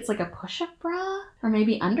 Maybe it's like a push-up bra? Or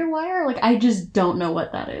maybe underwire? Like, I just don't know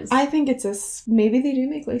what that is. I think it's maybe they do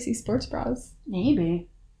make lacy sports bras. Maybe.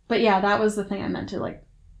 But yeah, that was the thing I meant to, like,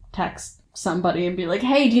 text somebody and be like,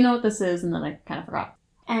 hey, do you know what this is? And then I kind of forgot.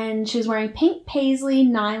 And she was wearing pink paisley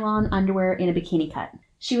nylon underwear in a bikini cut.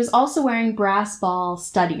 She was also wearing brass ball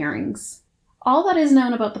stud earrings. All that is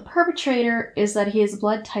known about the perpetrator is that he is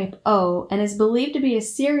blood type O and is believed to be a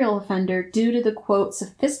serial offender due to the, quote,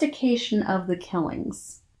 sophistication of the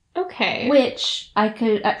killings. Okay. Which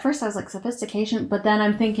at first I was like, sophistication, but then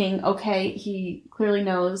I'm thinking, okay, he clearly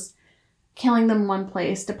knows killing them in one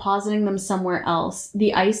place, depositing them somewhere else,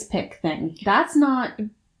 the ice pick thing. That's not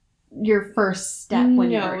your first step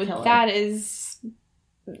when you're a killer. No, that is...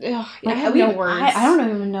 Ugh, Like, I have no words. I don't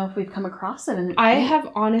even know if we've come across it. I have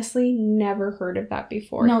honestly never heard of that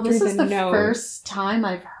before. No, this is the nose. first time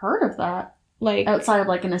I've heard of that. Like, Outside of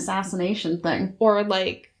like an assassination thing. or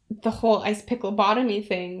like the whole ice pick lobotomy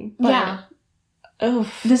thing. But, Yeah. Ugh.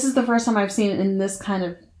 This is the first time I've seen it in this kind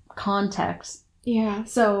of context. Yeah.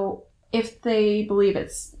 So if they believe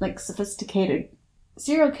it's like sophisticated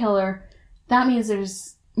serial killer, that means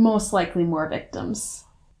there's most likely more victims.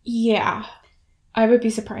 Yeah. I would be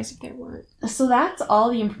surprised if there weren't. So that's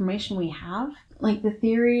all the information we have. Like, the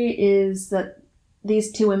theory is that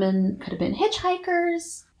these two women could have been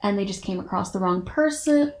hitchhikers and they just came across the wrong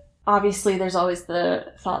person. Obviously, there's always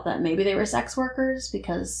the thought that maybe they were sex workers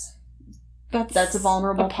because that's a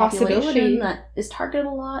vulnerable population that is targeted a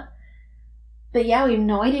lot. But yeah, we have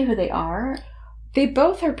no idea who they are. They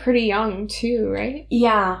both are pretty young too, right?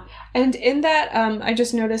 Yeah. And in that, I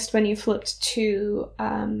just noticed when you flipped to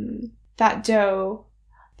that doe,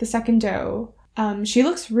 the second doe, she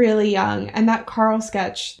looks really young. And that Carl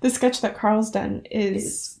sketch, the sketch that Carl's done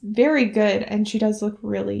is very good. And she does look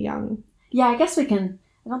really young. Yeah, I guess we can...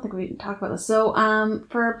 I don't think we can talk about this. So,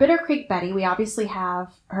 for Bitter Creek Betty, we obviously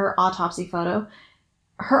have her autopsy photo.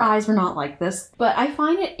 Her eyes were not like this, but I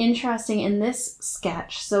find it interesting in this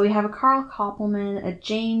sketch. So we have a Carl Koppelman,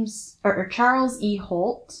 a Charles E.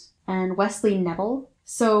 Holt, and Wesley Neville.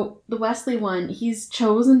 So the Wesley one, he's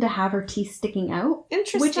chosen to have her teeth sticking out.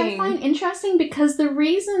 Interesting. Which I find interesting because the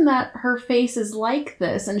reason that her face is like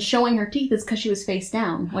this and showing her teeth is because she was face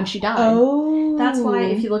down when she died. Oh. That's why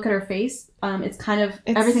if you look at her face, it's kind of,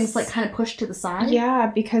 everything's like kind of pushed to the side.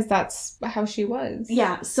 Yeah, because that's how she was.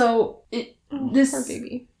 Yeah, so this poor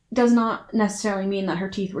baby. does not necessarily mean that her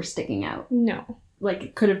teeth were sticking out. No. Like,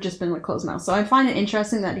 it could have just been like closed mouth. So I find it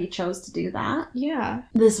interesting that he chose to do that. Yeah.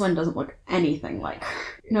 This one doesn't look anything like her.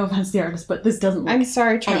 No offense to the artist, but this doesn't look I'm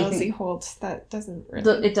sorry, Charles anything. E. Holt. That doesn't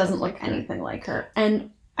really... It doesn't look anything like her.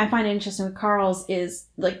 And I find interesting with Carl's is,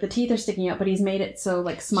 like, the teeth are sticking out, but he's made it so,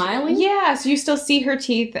 like, smiling. Yeah, so you still see her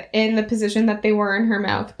teeth in the position that they were in her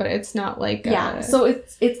mouth, but it's not like... So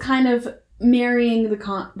it's kind of marrying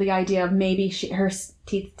the idea of maybe her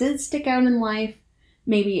teeth did stick out in life,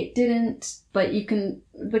 maybe it didn't, but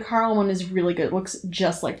the Carl one is really good. It looks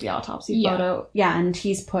just like the autopsy photo. Yeah, and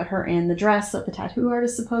he's put her in the dress that the tattoo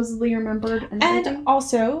artist supposedly remembered. And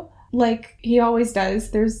also... like he always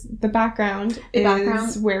does, there's the background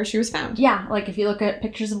is where she was found. Yeah, like if you look at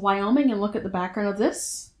pictures of Wyoming and look at the background of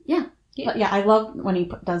this, But yeah, I love when he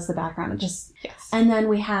does the background. It just... Yes. And then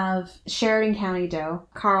we have Sheridan County Doe.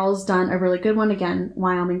 Carl's done a really good one. Again,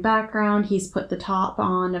 Wyoming background. He's put the top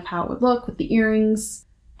on of how it would look with the earrings.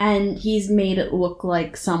 And he's made it look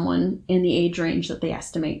like someone in the age range that they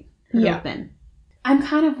estimate who have been. I'm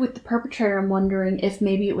kind of with the perpetrator. I'm wondering if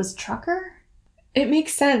maybe it was trucker. It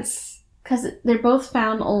makes sense. Because they're both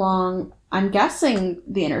found along, I'm guessing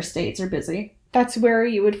the interstates are busy. That's where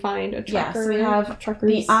you would find a trucker. Yes, we have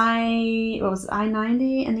truckers. The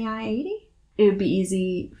I-90 and the I-80? It would be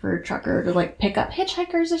easy for a trucker to, like, pick up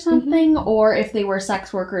hitchhikers or something. Mm-hmm. Or if they were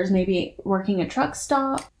sex workers, maybe working a truck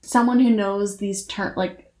stop. Someone who knows these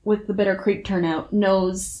with the Bitter Creek turnout,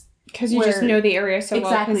 knows... Because you just know the area so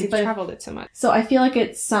well because you've traveled it so much. So I feel like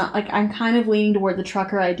it's, I'm kind of leaning toward the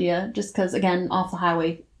trucker idea, just because, again, off the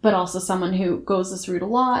highway, but also someone who goes this route a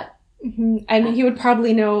lot. Mm-hmm. And he would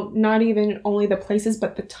probably know not even only the places,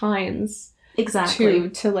 but the times. Exactly.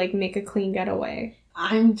 To like, make a clean getaway. I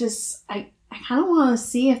kind of want to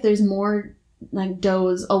see if there's more, like,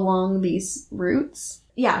 does along these routes.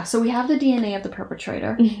 Yeah, so we have the DNA of the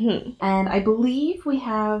perpetrator. Mm-hmm. And I believe we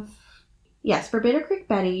have... Yes, for Bitter Creek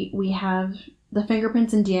Betty, we have the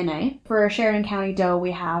fingerprints and DNA. For Sheridan County Doe,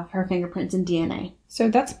 we have her fingerprints and DNA. So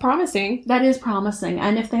that's promising. That is promising.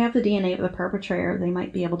 And if they have the DNA of the perpetrator, they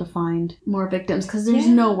might be able to find more victims. Because there's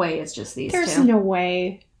no way it's just these two. There's no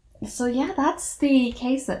way. So yeah, that's the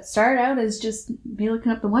case that started out as just me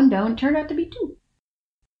looking up the one doe and turned out to be two.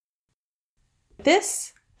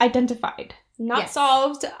 This identified, not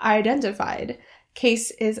solved, identified case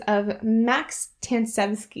is of Max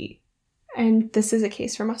Tansevsky. And this is a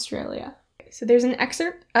case from Australia. So there's an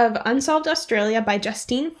excerpt of Unsolved Australia by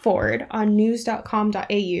Justine Ford on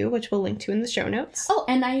news.com.au, which we'll link to in the show notes. Oh,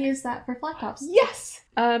 and I use that for Flat Tops. Yes!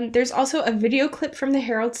 There's also a video clip from the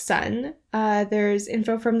Herald Sun. There's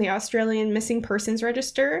info from the Australian Missing Persons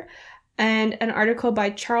Register and an article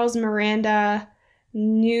by Charles Miranda,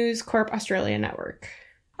 News Corp Australia Network.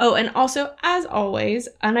 Oh, and also, as always,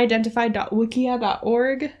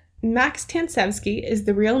 unidentified.wikia.org. Max Tansevsky is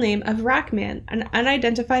the real name of Rackman, an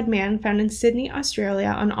unidentified man found in Sydney, Australia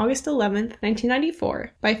on August 11th,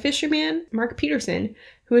 1994, by fisherman Mark Peterson,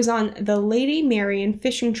 who was on the Lady Marian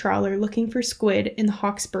fishing trawler looking for squid in the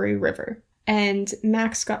Hawkesbury River. And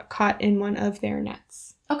Max got caught in one of their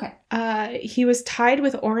nets. Okay. He was tied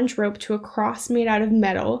with orange rope to a cross made out of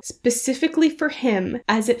metal, specifically for him,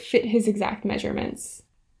 as it fit his exact measurements.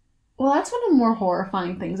 Well, that's one of the more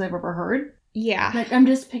horrifying things I've ever heard. Yeah. Like, I'm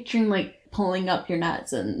just picturing, like, pulling up your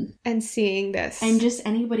nuts and seeing this. And just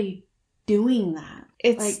anybody doing that.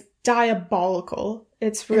 It's like, diabolical.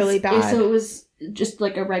 It's really bad. So it was just,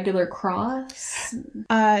 like, a regular cross?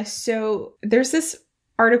 So there's this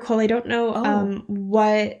article, I don't know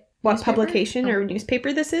what publication or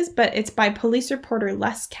newspaper this is, but it's by police reporter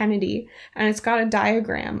Les Kennedy, and it's got a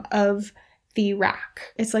diagram of the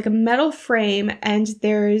rack. It's like a metal frame, and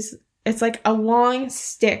it's like a long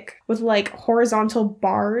stick with like horizontal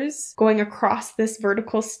bars going across this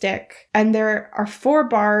vertical stick. And there are 4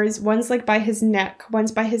 bars. One's like by his neck,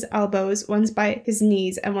 one's by his elbows, one's by his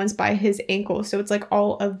knees, and one's by his ankles. So it's like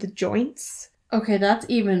all of the joints. Okay, that's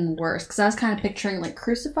even worse because I was kind of picturing like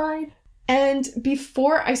crucified. And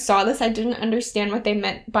before I saw this, I didn't understand what they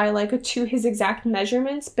meant by, like, to his exact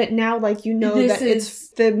measurements. But now, like, you know that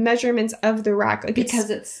it's the memeasurements of the rack. Like, because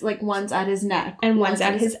it's, like, one's at his neck. And one's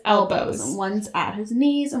at his elbows. And one's at his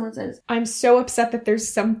knees. And one's at his... I'm so upset that there's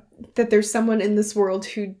someone in this world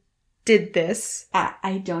who did this.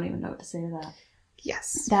 I don't even know what to say to that.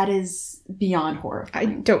 Yes. That is beyond horrifying.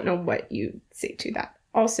 I don't know what you say to that.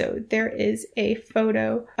 Also, there is a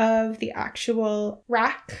photo of the actual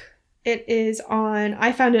rack.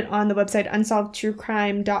 I found it on the website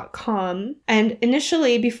unsolvedtruecrime.com. And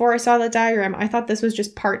initially, before I saw the diagram, I thought this was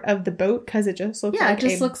just part of the boat because it just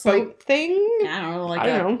looks like a boat thing. I don't know,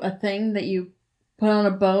 like a thing that you put on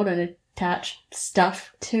a boat and attach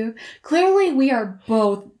stuff to. Clearly, we are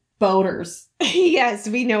both boaters. Yes,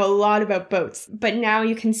 we know a lot about boats. But now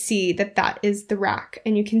you can see that is the rack.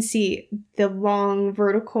 And you can see the long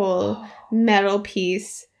vertical metal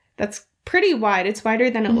piece that's pretty wide. It's wider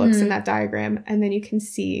than it looks in that diagram. And then you can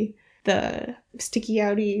see the sticky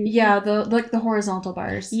outy. Yeah, the horizontal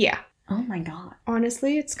bars. Yeah. Oh my god.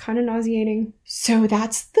 Honestly, it's kind of nauseating. So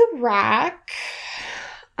that's the rack.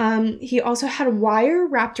 He also had wire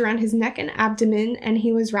wrapped around his neck and abdomen, and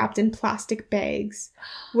he was wrapped in plastic bags,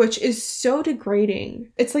 which is so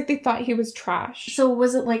degrading. It's like they thought he was trash. So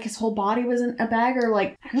was it like his whole body was in a bag, or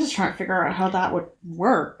like, I'm just trying to figure out how that would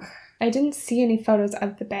work. I didn't see any photos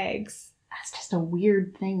of the bags. That's just a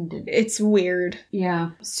weird thing to do. It's weird. Yeah.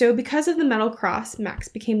 So because of the metal cross, Max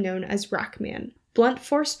became known as Rackman. Blunt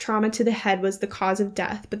force trauma to the head was the cause of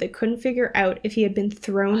death, but they couldn't figure out if he had been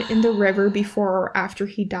thrown in the river before or after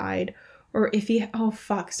he died, or if he... Oh,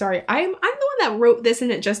 fuck, sorry. I'm the one that wrote this,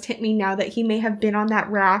 and it just hit me now that he may have been on that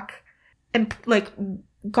rack and, like,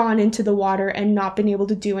 gone into the water and not been able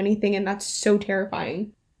to do anything, and that's so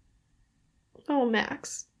terrifying. Oh,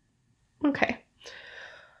 Max. Okay.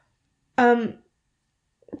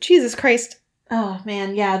 Jesus Christ. Oh,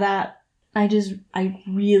 man, yeah, that... I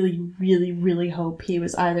really, really, really hope he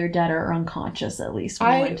was either dead or unconscious, at least,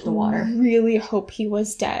 when he went into the water. I really hope he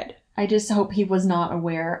was dead. I just hope he was not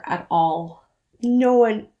aware at all. No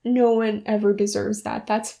one ever deserves that.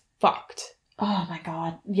 That's fucked. Oh my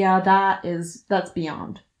god. Yeah, that's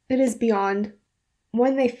beyond. It is beyond.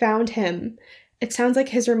 When they found him, it sounds like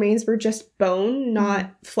his remains were just bone,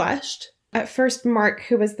 not fleshed. At first, Mark,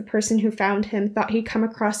 who was the person who found him, thought he'd come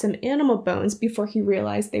across some animal bones before he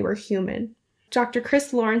realized they were human. Dr.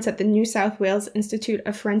 Chris Lawrence at the New South Wales Institute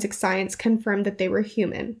of Forensic Science confirmed that they were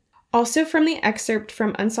human. Also from the excerpt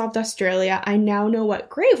from Unsolved Australia, I now know what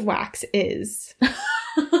grave wax is.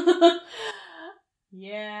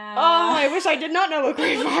 Yeah. Oh, I wish I did not know what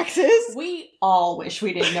grave wax is. We all wish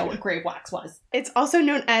we didn't know what grave wax was. It's also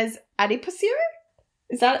known as adipocere?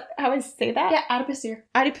 Is that how I say that? Yeah, adipocere.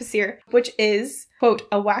 Adipocere, which is, quote,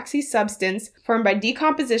 a waxy substance formed by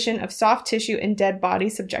decomposition of soft tissue in dead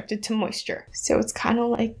bodies subjected to moisture. So it's kind of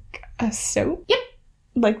like a soap? Yep.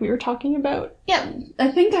 Like we were talking about? Yeah,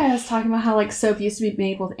 I think I was talking about how, like, soap used to be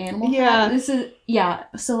made with animal fat.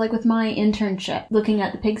 So, like, with my internship, looking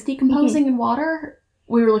at the pigs decomposing in water,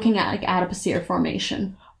 we were looking at, like, adipocere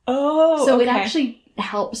formation. Oh, so it actually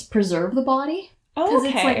helps preserve the body. Because Okay.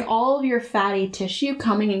 it's like all of your fatty tissue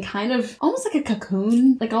coming in kind of almost like a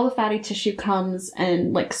cocoon. Like all the fatty tissue comes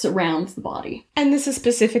and like surrounds the body. And this is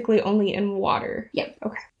specifically only in water. Yep.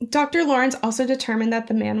 Okay. Dr. Lawrence also determined that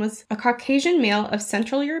the man was a Caucasian male of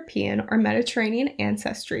Central European or Mediterranean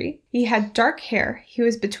ancestry. He had dark hair. He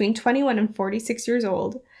was between 21 and 46 years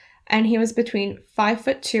old. And he was between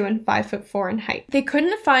 5'2" and 5'4" in height. They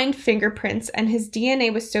couldn't find fingerprints, and his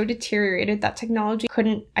DNA was so deteriorated that technology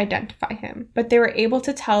couldn't identify him. But they were able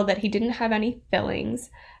to tell that he didn't have any fillings,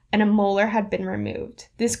 and a molar had been removed.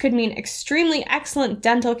 This could mean extremely excellent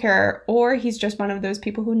dental care, or he's just one of those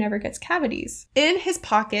people who never gets cavities. In his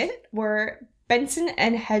pocket were Benson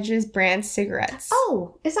and Hedges brand cigarettes.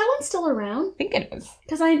 Oh, is that one still around? I think it is.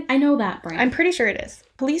 Because I know that brand. I'm pretty sure it is.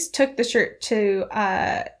 Police took the shirt to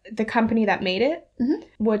the company that made it,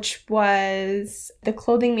 which was the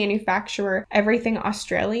clothing manufacturer Everything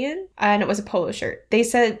Australian, and it was a polo shirt. They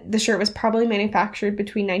said the shirt was probably manufactured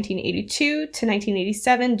between 1982 to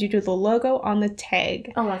 1987 due to the logo on the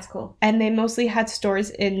tag. Oh, that's cool. And they mostly had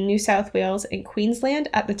stores in New South Wales and Queensland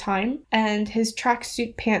at the time, and his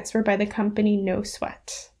tracksuit pants were by the company No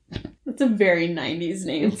Sweat. That's a very 90s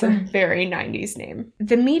name. It's a very 90s name.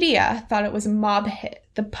 The media thought it was a mob hit.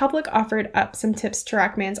 The public offered up some tips to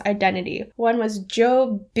Rackman's identity. One was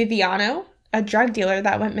Joe Biviano, a drug dealer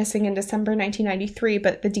that went missing in December 1993,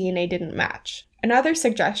 but the DNA didn't match. Another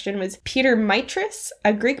suggestion was Peter Mitris,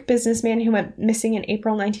 a Greek businessman who went missing in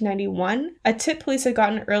April 1991. A tip police had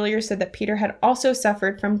gotten earlier said that Peter had also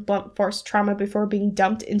suffered from blunt force trauma before being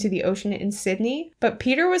dumped into the ocean in Sydney. But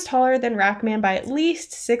Peter was taller than Rackman by at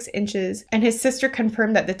least 6 inches, and his sister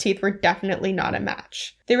confirmed that the teeth were definitely not a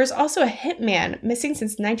match. There was also a hitman missing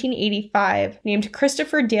since 1985 named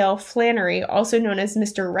Christopher Dale Flannery, also known as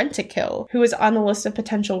Mr. Rent-A-Kill, who was on the list of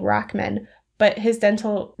potential Rackmen, but his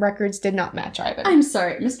dental records did not match either. I'm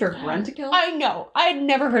sorry, Mr. Rent-A-Kill? I know. I had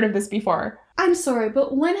never heard of this before. I'm sorry,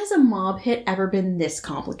 but when has a mob hit ever been this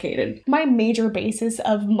complicated? My major basis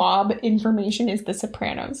of mob information is The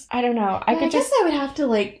Sopranos. I don't know. I guess I would have to,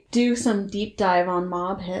 like, do some deep dive on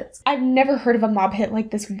mob hits. I've never heard of a mob hit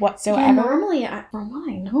like this whatsoever. Yeah, normally, from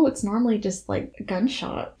what I know, it's normally just, like, a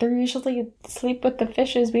gunshot. They're usually sleep with the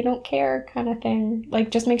fishes, we don't care kind of thing.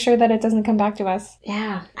 Like, just make sure that it doesn't come back to us.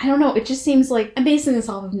 Yeah. I don't know. It just seems like, I'm basing this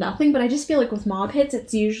off of nothing, but I just feel like with mob hits,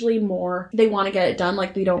 it's usually more, they want to get it done,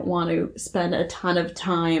 like, they don't want to spend a ton of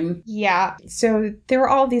time. Yeah. So there were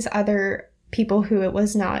all these other people who it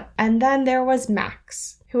was not. And then there was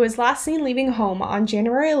Max, who was last seen leaving home on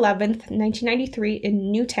January 11th, 1993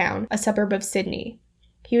 in Newtown, a suburb of Sydney.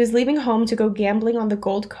 He was leaving home to go gambling on the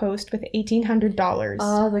Gold Coast with $1,800.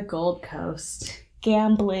 Oh, the Gold Coast.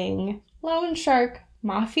 Gambling. Loan shark.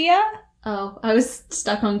 Mafia? Oh, I was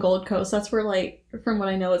stuck on Gold Coast. That's where, like, from what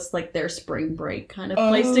I know, it's like their spring break kind of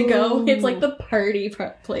place to go. It's like the party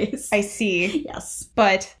place. I see. Yes.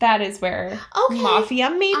 But that is where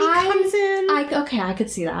Mafia maybe comes in. I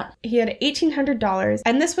could see that. He had $1,800,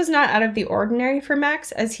 and this was not out of the ordinary for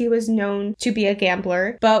Max, as he was known to be a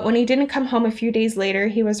gambler. But when he didn't come home a few days later,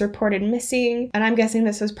 he was reported missing, and I'm guessing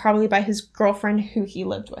this was probably by his girlfriend who he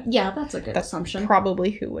lived with. Yeah, that's a good assumption.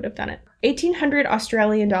 Probably who would have done it. 1,800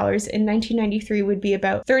 Australian dollars in 1993 would be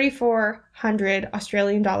about 3,400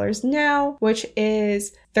 Australian dollars now, which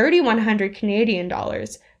is 3,100 Canadian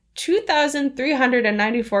dollars,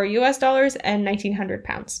 2,394 US dollars, and 1,900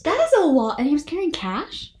 pounds. That is a lot. And he was carrying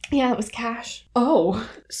cash? Yeah, it was cash. Oh.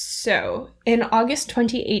 So, in August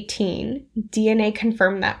 2018, DNA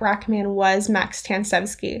confirmed that Rackman was Max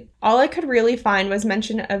Tansevsky. All I could really find was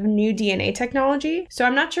mention of new DNA technology, so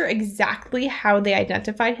I'm not sure exactly how they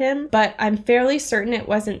identified him, but I'm fairly certain it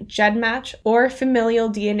wasn't GEDmatch or familial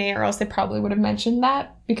DNA, or else they probably would have mentioned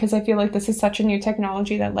that, because I feel like this is such a new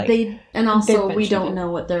technology that, like... And also, we don't know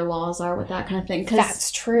what their laws are with that kind of thing.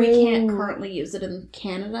 That's true. We can't currently use it in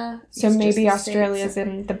Canada. So maybe Australia's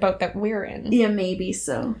in the boat that we're in. Yeah, maybe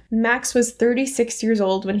so. Max was 36 years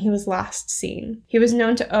old when he was last seen. He was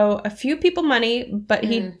known to owe a few people money, but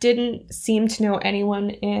he didn't seem to know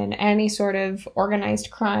anyone in any sort of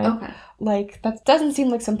organized crime. Okay. Like, that doesn't seem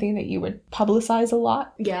like something that you would publicize a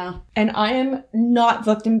lot. Yeah. And I am not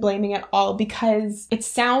victim blaming at all, because it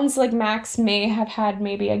sounds like Max may have had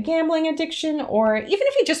maybe a gambling addiction, or even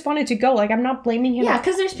if he just wanted to go, like, I'm not blaming him. Yeah,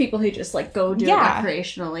 because there's people who just, like, go do it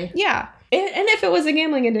recreationally. Yeah. And if it was a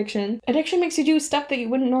gambling addiction makes you do stuff that you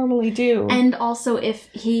wouldn't normally do. And also, if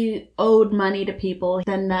he owed money to people,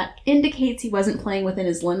 then that indicates he wasn't playing within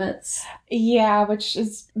his limits. Yeah, which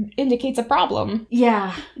indicates a problem.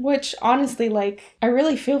 Yeah. Which, honestly, like, I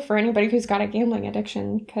really feel for anybody who's got a gambling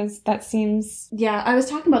addiction, because that seems... Yeah, I was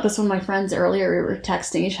talking about this with my friends earlier. We were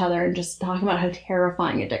texting each other and just talking about how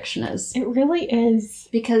terrifying addiction is. It really is.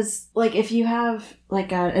 Because, like, if you have,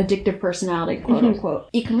 like, an addictive personality, quote unquote,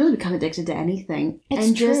 you can really become addicted to anything.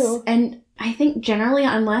 It's true. And I think generally,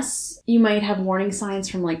 unless you might have warning signs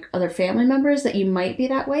from, like, other family members that you might be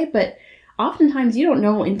that way, but oftentimes you don't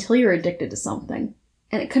know until you're addicted to something.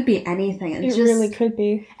 And it could be anything. It really could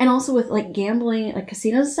be. And also with, like, gambling, like,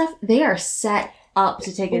 casinos and stuff, they are set up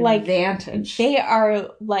to take advantage. They are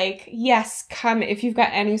like, yes, come if you've got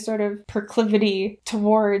any sort of proclivity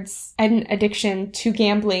towards an addiction to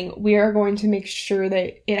gambling, we are going to make sure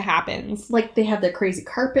that it happens. Like, they have their crazy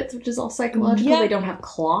carpets, which is all psychological. Yep. They don't have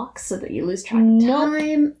clocks so that you lose track of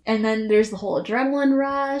time. And then there's the whole adrenaline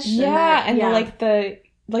rush.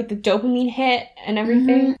 The dopamine hit and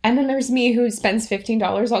everything. And then there's me who spends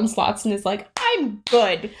 $15 on slots and is like, I'm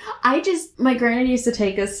good. My granddad used to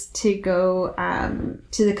take us to go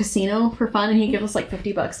to the casino for fun, and he'd give us like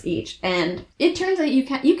 $50 each. And it turns out you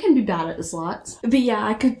can be bad at the slots. But yeah,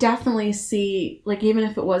 I could definitely see, like, even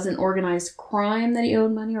if it was an organized crime that he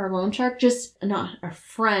owed money or a loan shark, just not a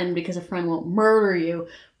friend, because a friend won't murder you,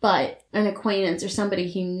 but an acquaintance or somebody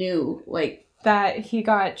he knew, like, that he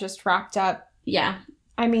got just wrapped up. Yeah.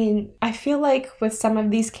 I mean, I feel like with some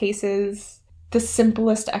of these cases, the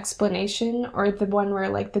simplest explanation, or the one where,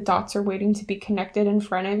 like, the dots are waiting to be connected in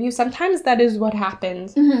front of you, sometimes that is what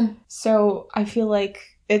happens. So I feel like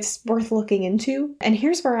it's worth looking into. And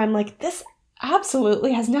here's where I'm like, this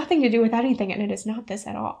absolutely has nothing to do with anything, and it is not this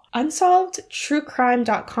at all.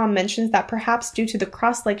 UnsolvedTrueCrime.com mentions that perhaps due to the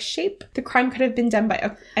cross-like shape, the crime could have been done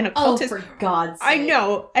by an occultist. Oh, for God's sake. I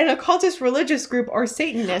know, an occultist religious group or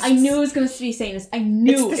Satanists. I knew it was going to be Satanists. I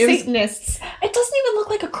knew it's the Satanists. It doesn't even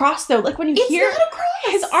look like a cross, though. Like, when you hear not a cross.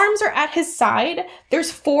 His arms are at his side.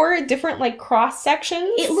 There's 4 different, like, cross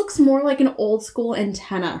sections. It looks more like an old school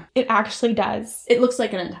antenna. It actually does. It looks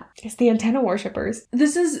like an antenna. It's the antenna worshippers.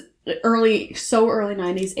 This is early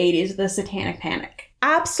 90s, 80s, the Satanic Panic.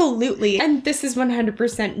 Absolutely. And this is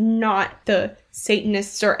 100% not the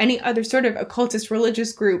Satanists or any other sort of occultist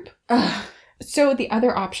religious group. Ugh. So the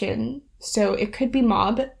other option, so it could be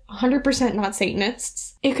mob, 100% not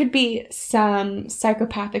Satanists. It could be some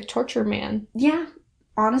psychopathic torture man. Yeah.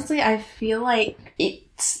 Honestly, I feel like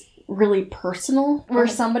it's really personal, where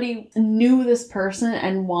somebody knew this person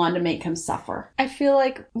and wanted to make him suffer. I feel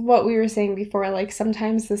like what we were saying before, like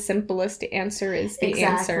sometimes the simplest answer is the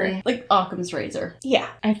answer. Like Occam's razor. Yeah.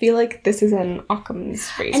 I feel like this is an Occam's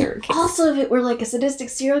razor And case. also, if it were like a sadistic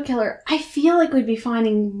serial killer, I feel like we'd be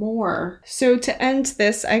finding more. So to end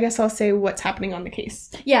this, I guess I'll say what's happening on the case.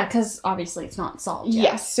 Yeah, because obviously it's not solved yet.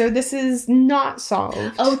 Yes, so this is not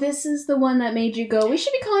solved. Oh, this is the one that made you go, we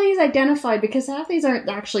should be calling these identified because half these aren't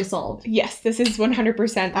actually solved. Yes, this is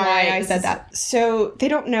 100% why I said that. So they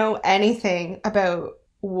don't know anything about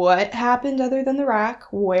what happened other than the rack,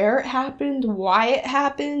 where it happened, why it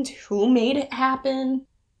happened, who made it happen.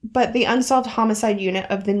 But the Unsolved Homicide Unit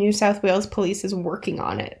of the New South Wales Police is working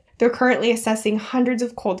on it. They're currently assessing hundreds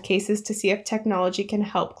of cold cases to see if technology can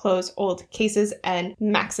help close old cases, and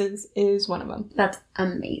Max's is one of them. That's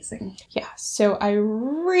amazing. Yeah, so I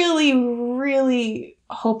really, really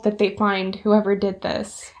hope that they find whoever did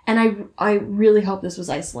this. And I really hope this was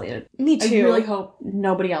isolated. Me too. I really hope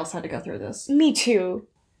nobody else had to go through this. Me too.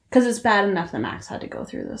 Because it's bad enough that Max had to go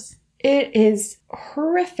through this. It is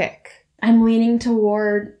horrific. I'm leaning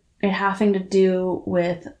toward it having to do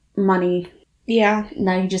with money. Yeah.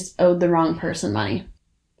 Now you just owed the wrong person money.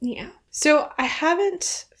 Yeah. So I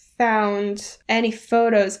haven't found any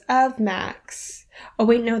photos of Max. Oh,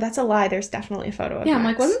 wait, no, that's a lie. There's definitely a photo of Max. Yeah, I'm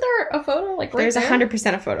like, wasn't there a photo? Like, right There's there?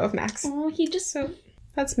 100% a photo of Max. Oh, he just... So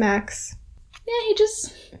that's Max. Yeah, he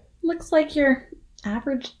just looks like your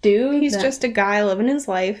average dude. He's just a guy living his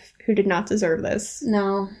life who did not deserve this.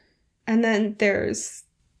 No. And then there's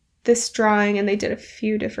this drawing, and they did a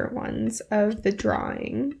few different ones of the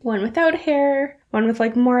drawing. One without hair, one with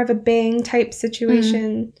like more of a bang type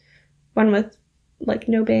situation, one with like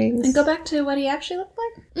no bangs. And go back to what he actually looked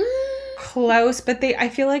like? Close, but I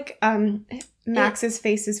feel like Max's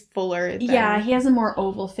face is fuller than... Yeah, he has a more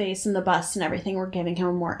oval face, and the bust and everything we're giving him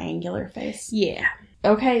a more angular face. Yeah.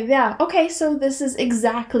 Okay, yeah. Okay, so this is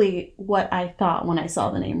exactly what I thought when I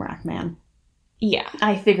saw the name Rackman. Yeah.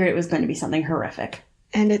 I figured it was going to be something horrific.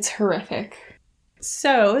 And it's horrific.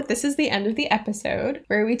 So, this is the end of the episode,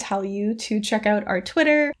 where we tell you to check out our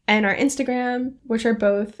Twitter and our Instagram, which are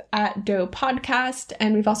both at Doe Podcast,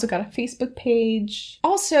 and we've also got a Facebook page.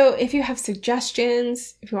 Also, if you have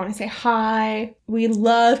suggestions, if you want to say hi, we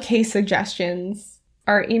love case suggestions.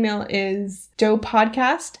 Our email is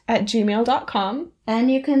doepodcast@gmail.com.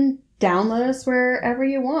 And you can download us wherever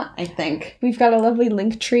you want, I think. We've got a lovely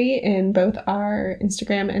link tree in both our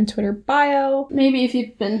Instagram and Twitter bio. Maybe if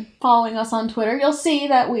you've been following us on Twitter, you'll see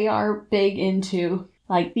that we are big into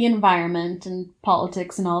like the environment and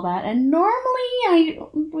politics and all that. And normally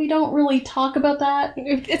we don't really talk about that.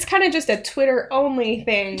 It's kind of just a Twitter only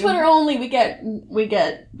thing. Twitter only, we get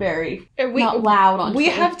very not loud on We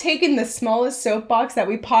Twitter. have taken the smallest soapbox that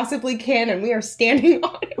we possibly can, and we are standing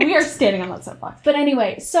on it. We are standing on that soapbox. But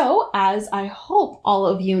anyway, so as I hope all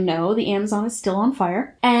of you know, the Amazon is still on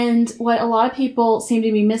fire. And what a lot of people seem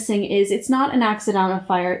to be missing is it's not an accidental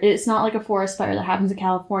fire. It's not like a forest fire that happens in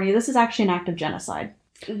California. This is actually an act of genocide.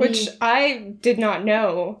 Which I did not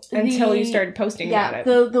know until you started posting about it.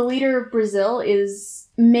 The leader of Brazil is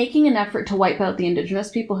making an effort to wipe out the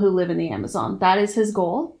indigenous people who live in the Amazon. That is his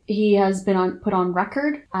goal. He has been put on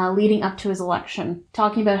record leading up to his election,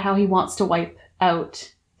 talking about how he wants to wipe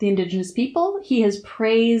out the indigenous people. He has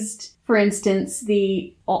praised, for instance,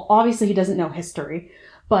 obviously he doesn't know history,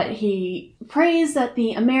 but he praised that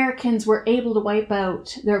the Americans were able to wipe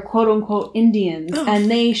out their quote-unquote Indians, and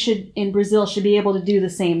they in Brazil should be able to do the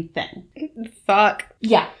same thing. Fuck.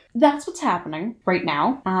 Yeah, that's what's happening right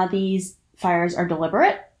now. These fires are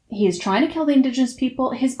deliberate. He is trying to kill the indigenous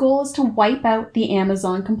people. His goal is to wipe out the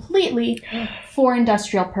Amazon completely for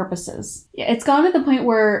industrial purposes. It's gone to the point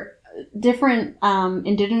where different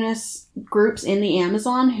indigenous groups in the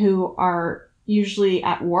Amazon who are usually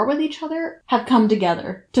at war with each other have come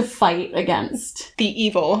together to fight against the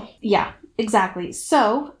evil. Yeah, exactly.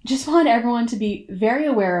 So, just want everyone to be very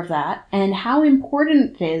aware of that and how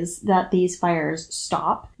important it is that these fires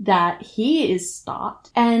stop, that he is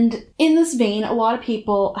stopped. And in this vein, a lot of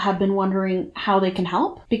people have been wondering how they can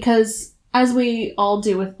help because as we all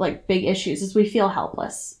do with like big issues, is we feel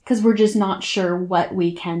helpless because we're just not sure what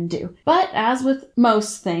we can do. But as with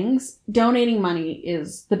most things, donating money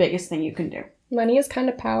is the biggest thing you can do. Money is kind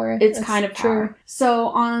of power. It's kind of power. True. So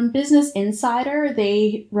on Business Insider,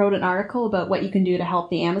 they wrote an article about what you can do to help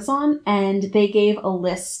the Amazon, and they gave a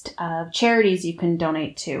list of charities you can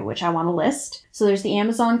donate to, which I want to list. So there's the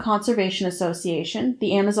Amazon Conservation Association,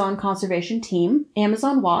 the Amazon Conservation Team,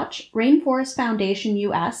 Amazon Watch, Rainforest Foundation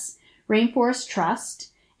US, Rainforest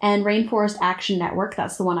Trust, and Rainforest Action Network,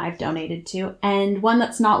 that's the one I've donated to, and one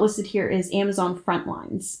that's not listed here is Amazon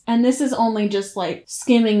Frontlines. And this is only just like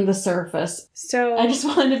skimming the surface. So I just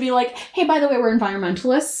wanted to be like, hey, by the way, we're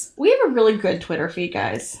environmentalists. We have a really good Twitter feed,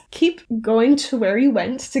 guys. keep going to where you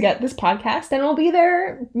went to get this podcast, and I'll be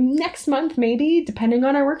there next month, maybe, depending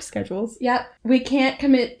on our work schedules. Yep. We can't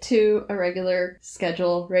commit to a regular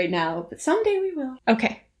schedule right now, but someday we will.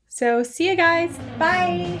 Okay, so see you guys.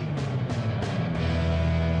 Bye!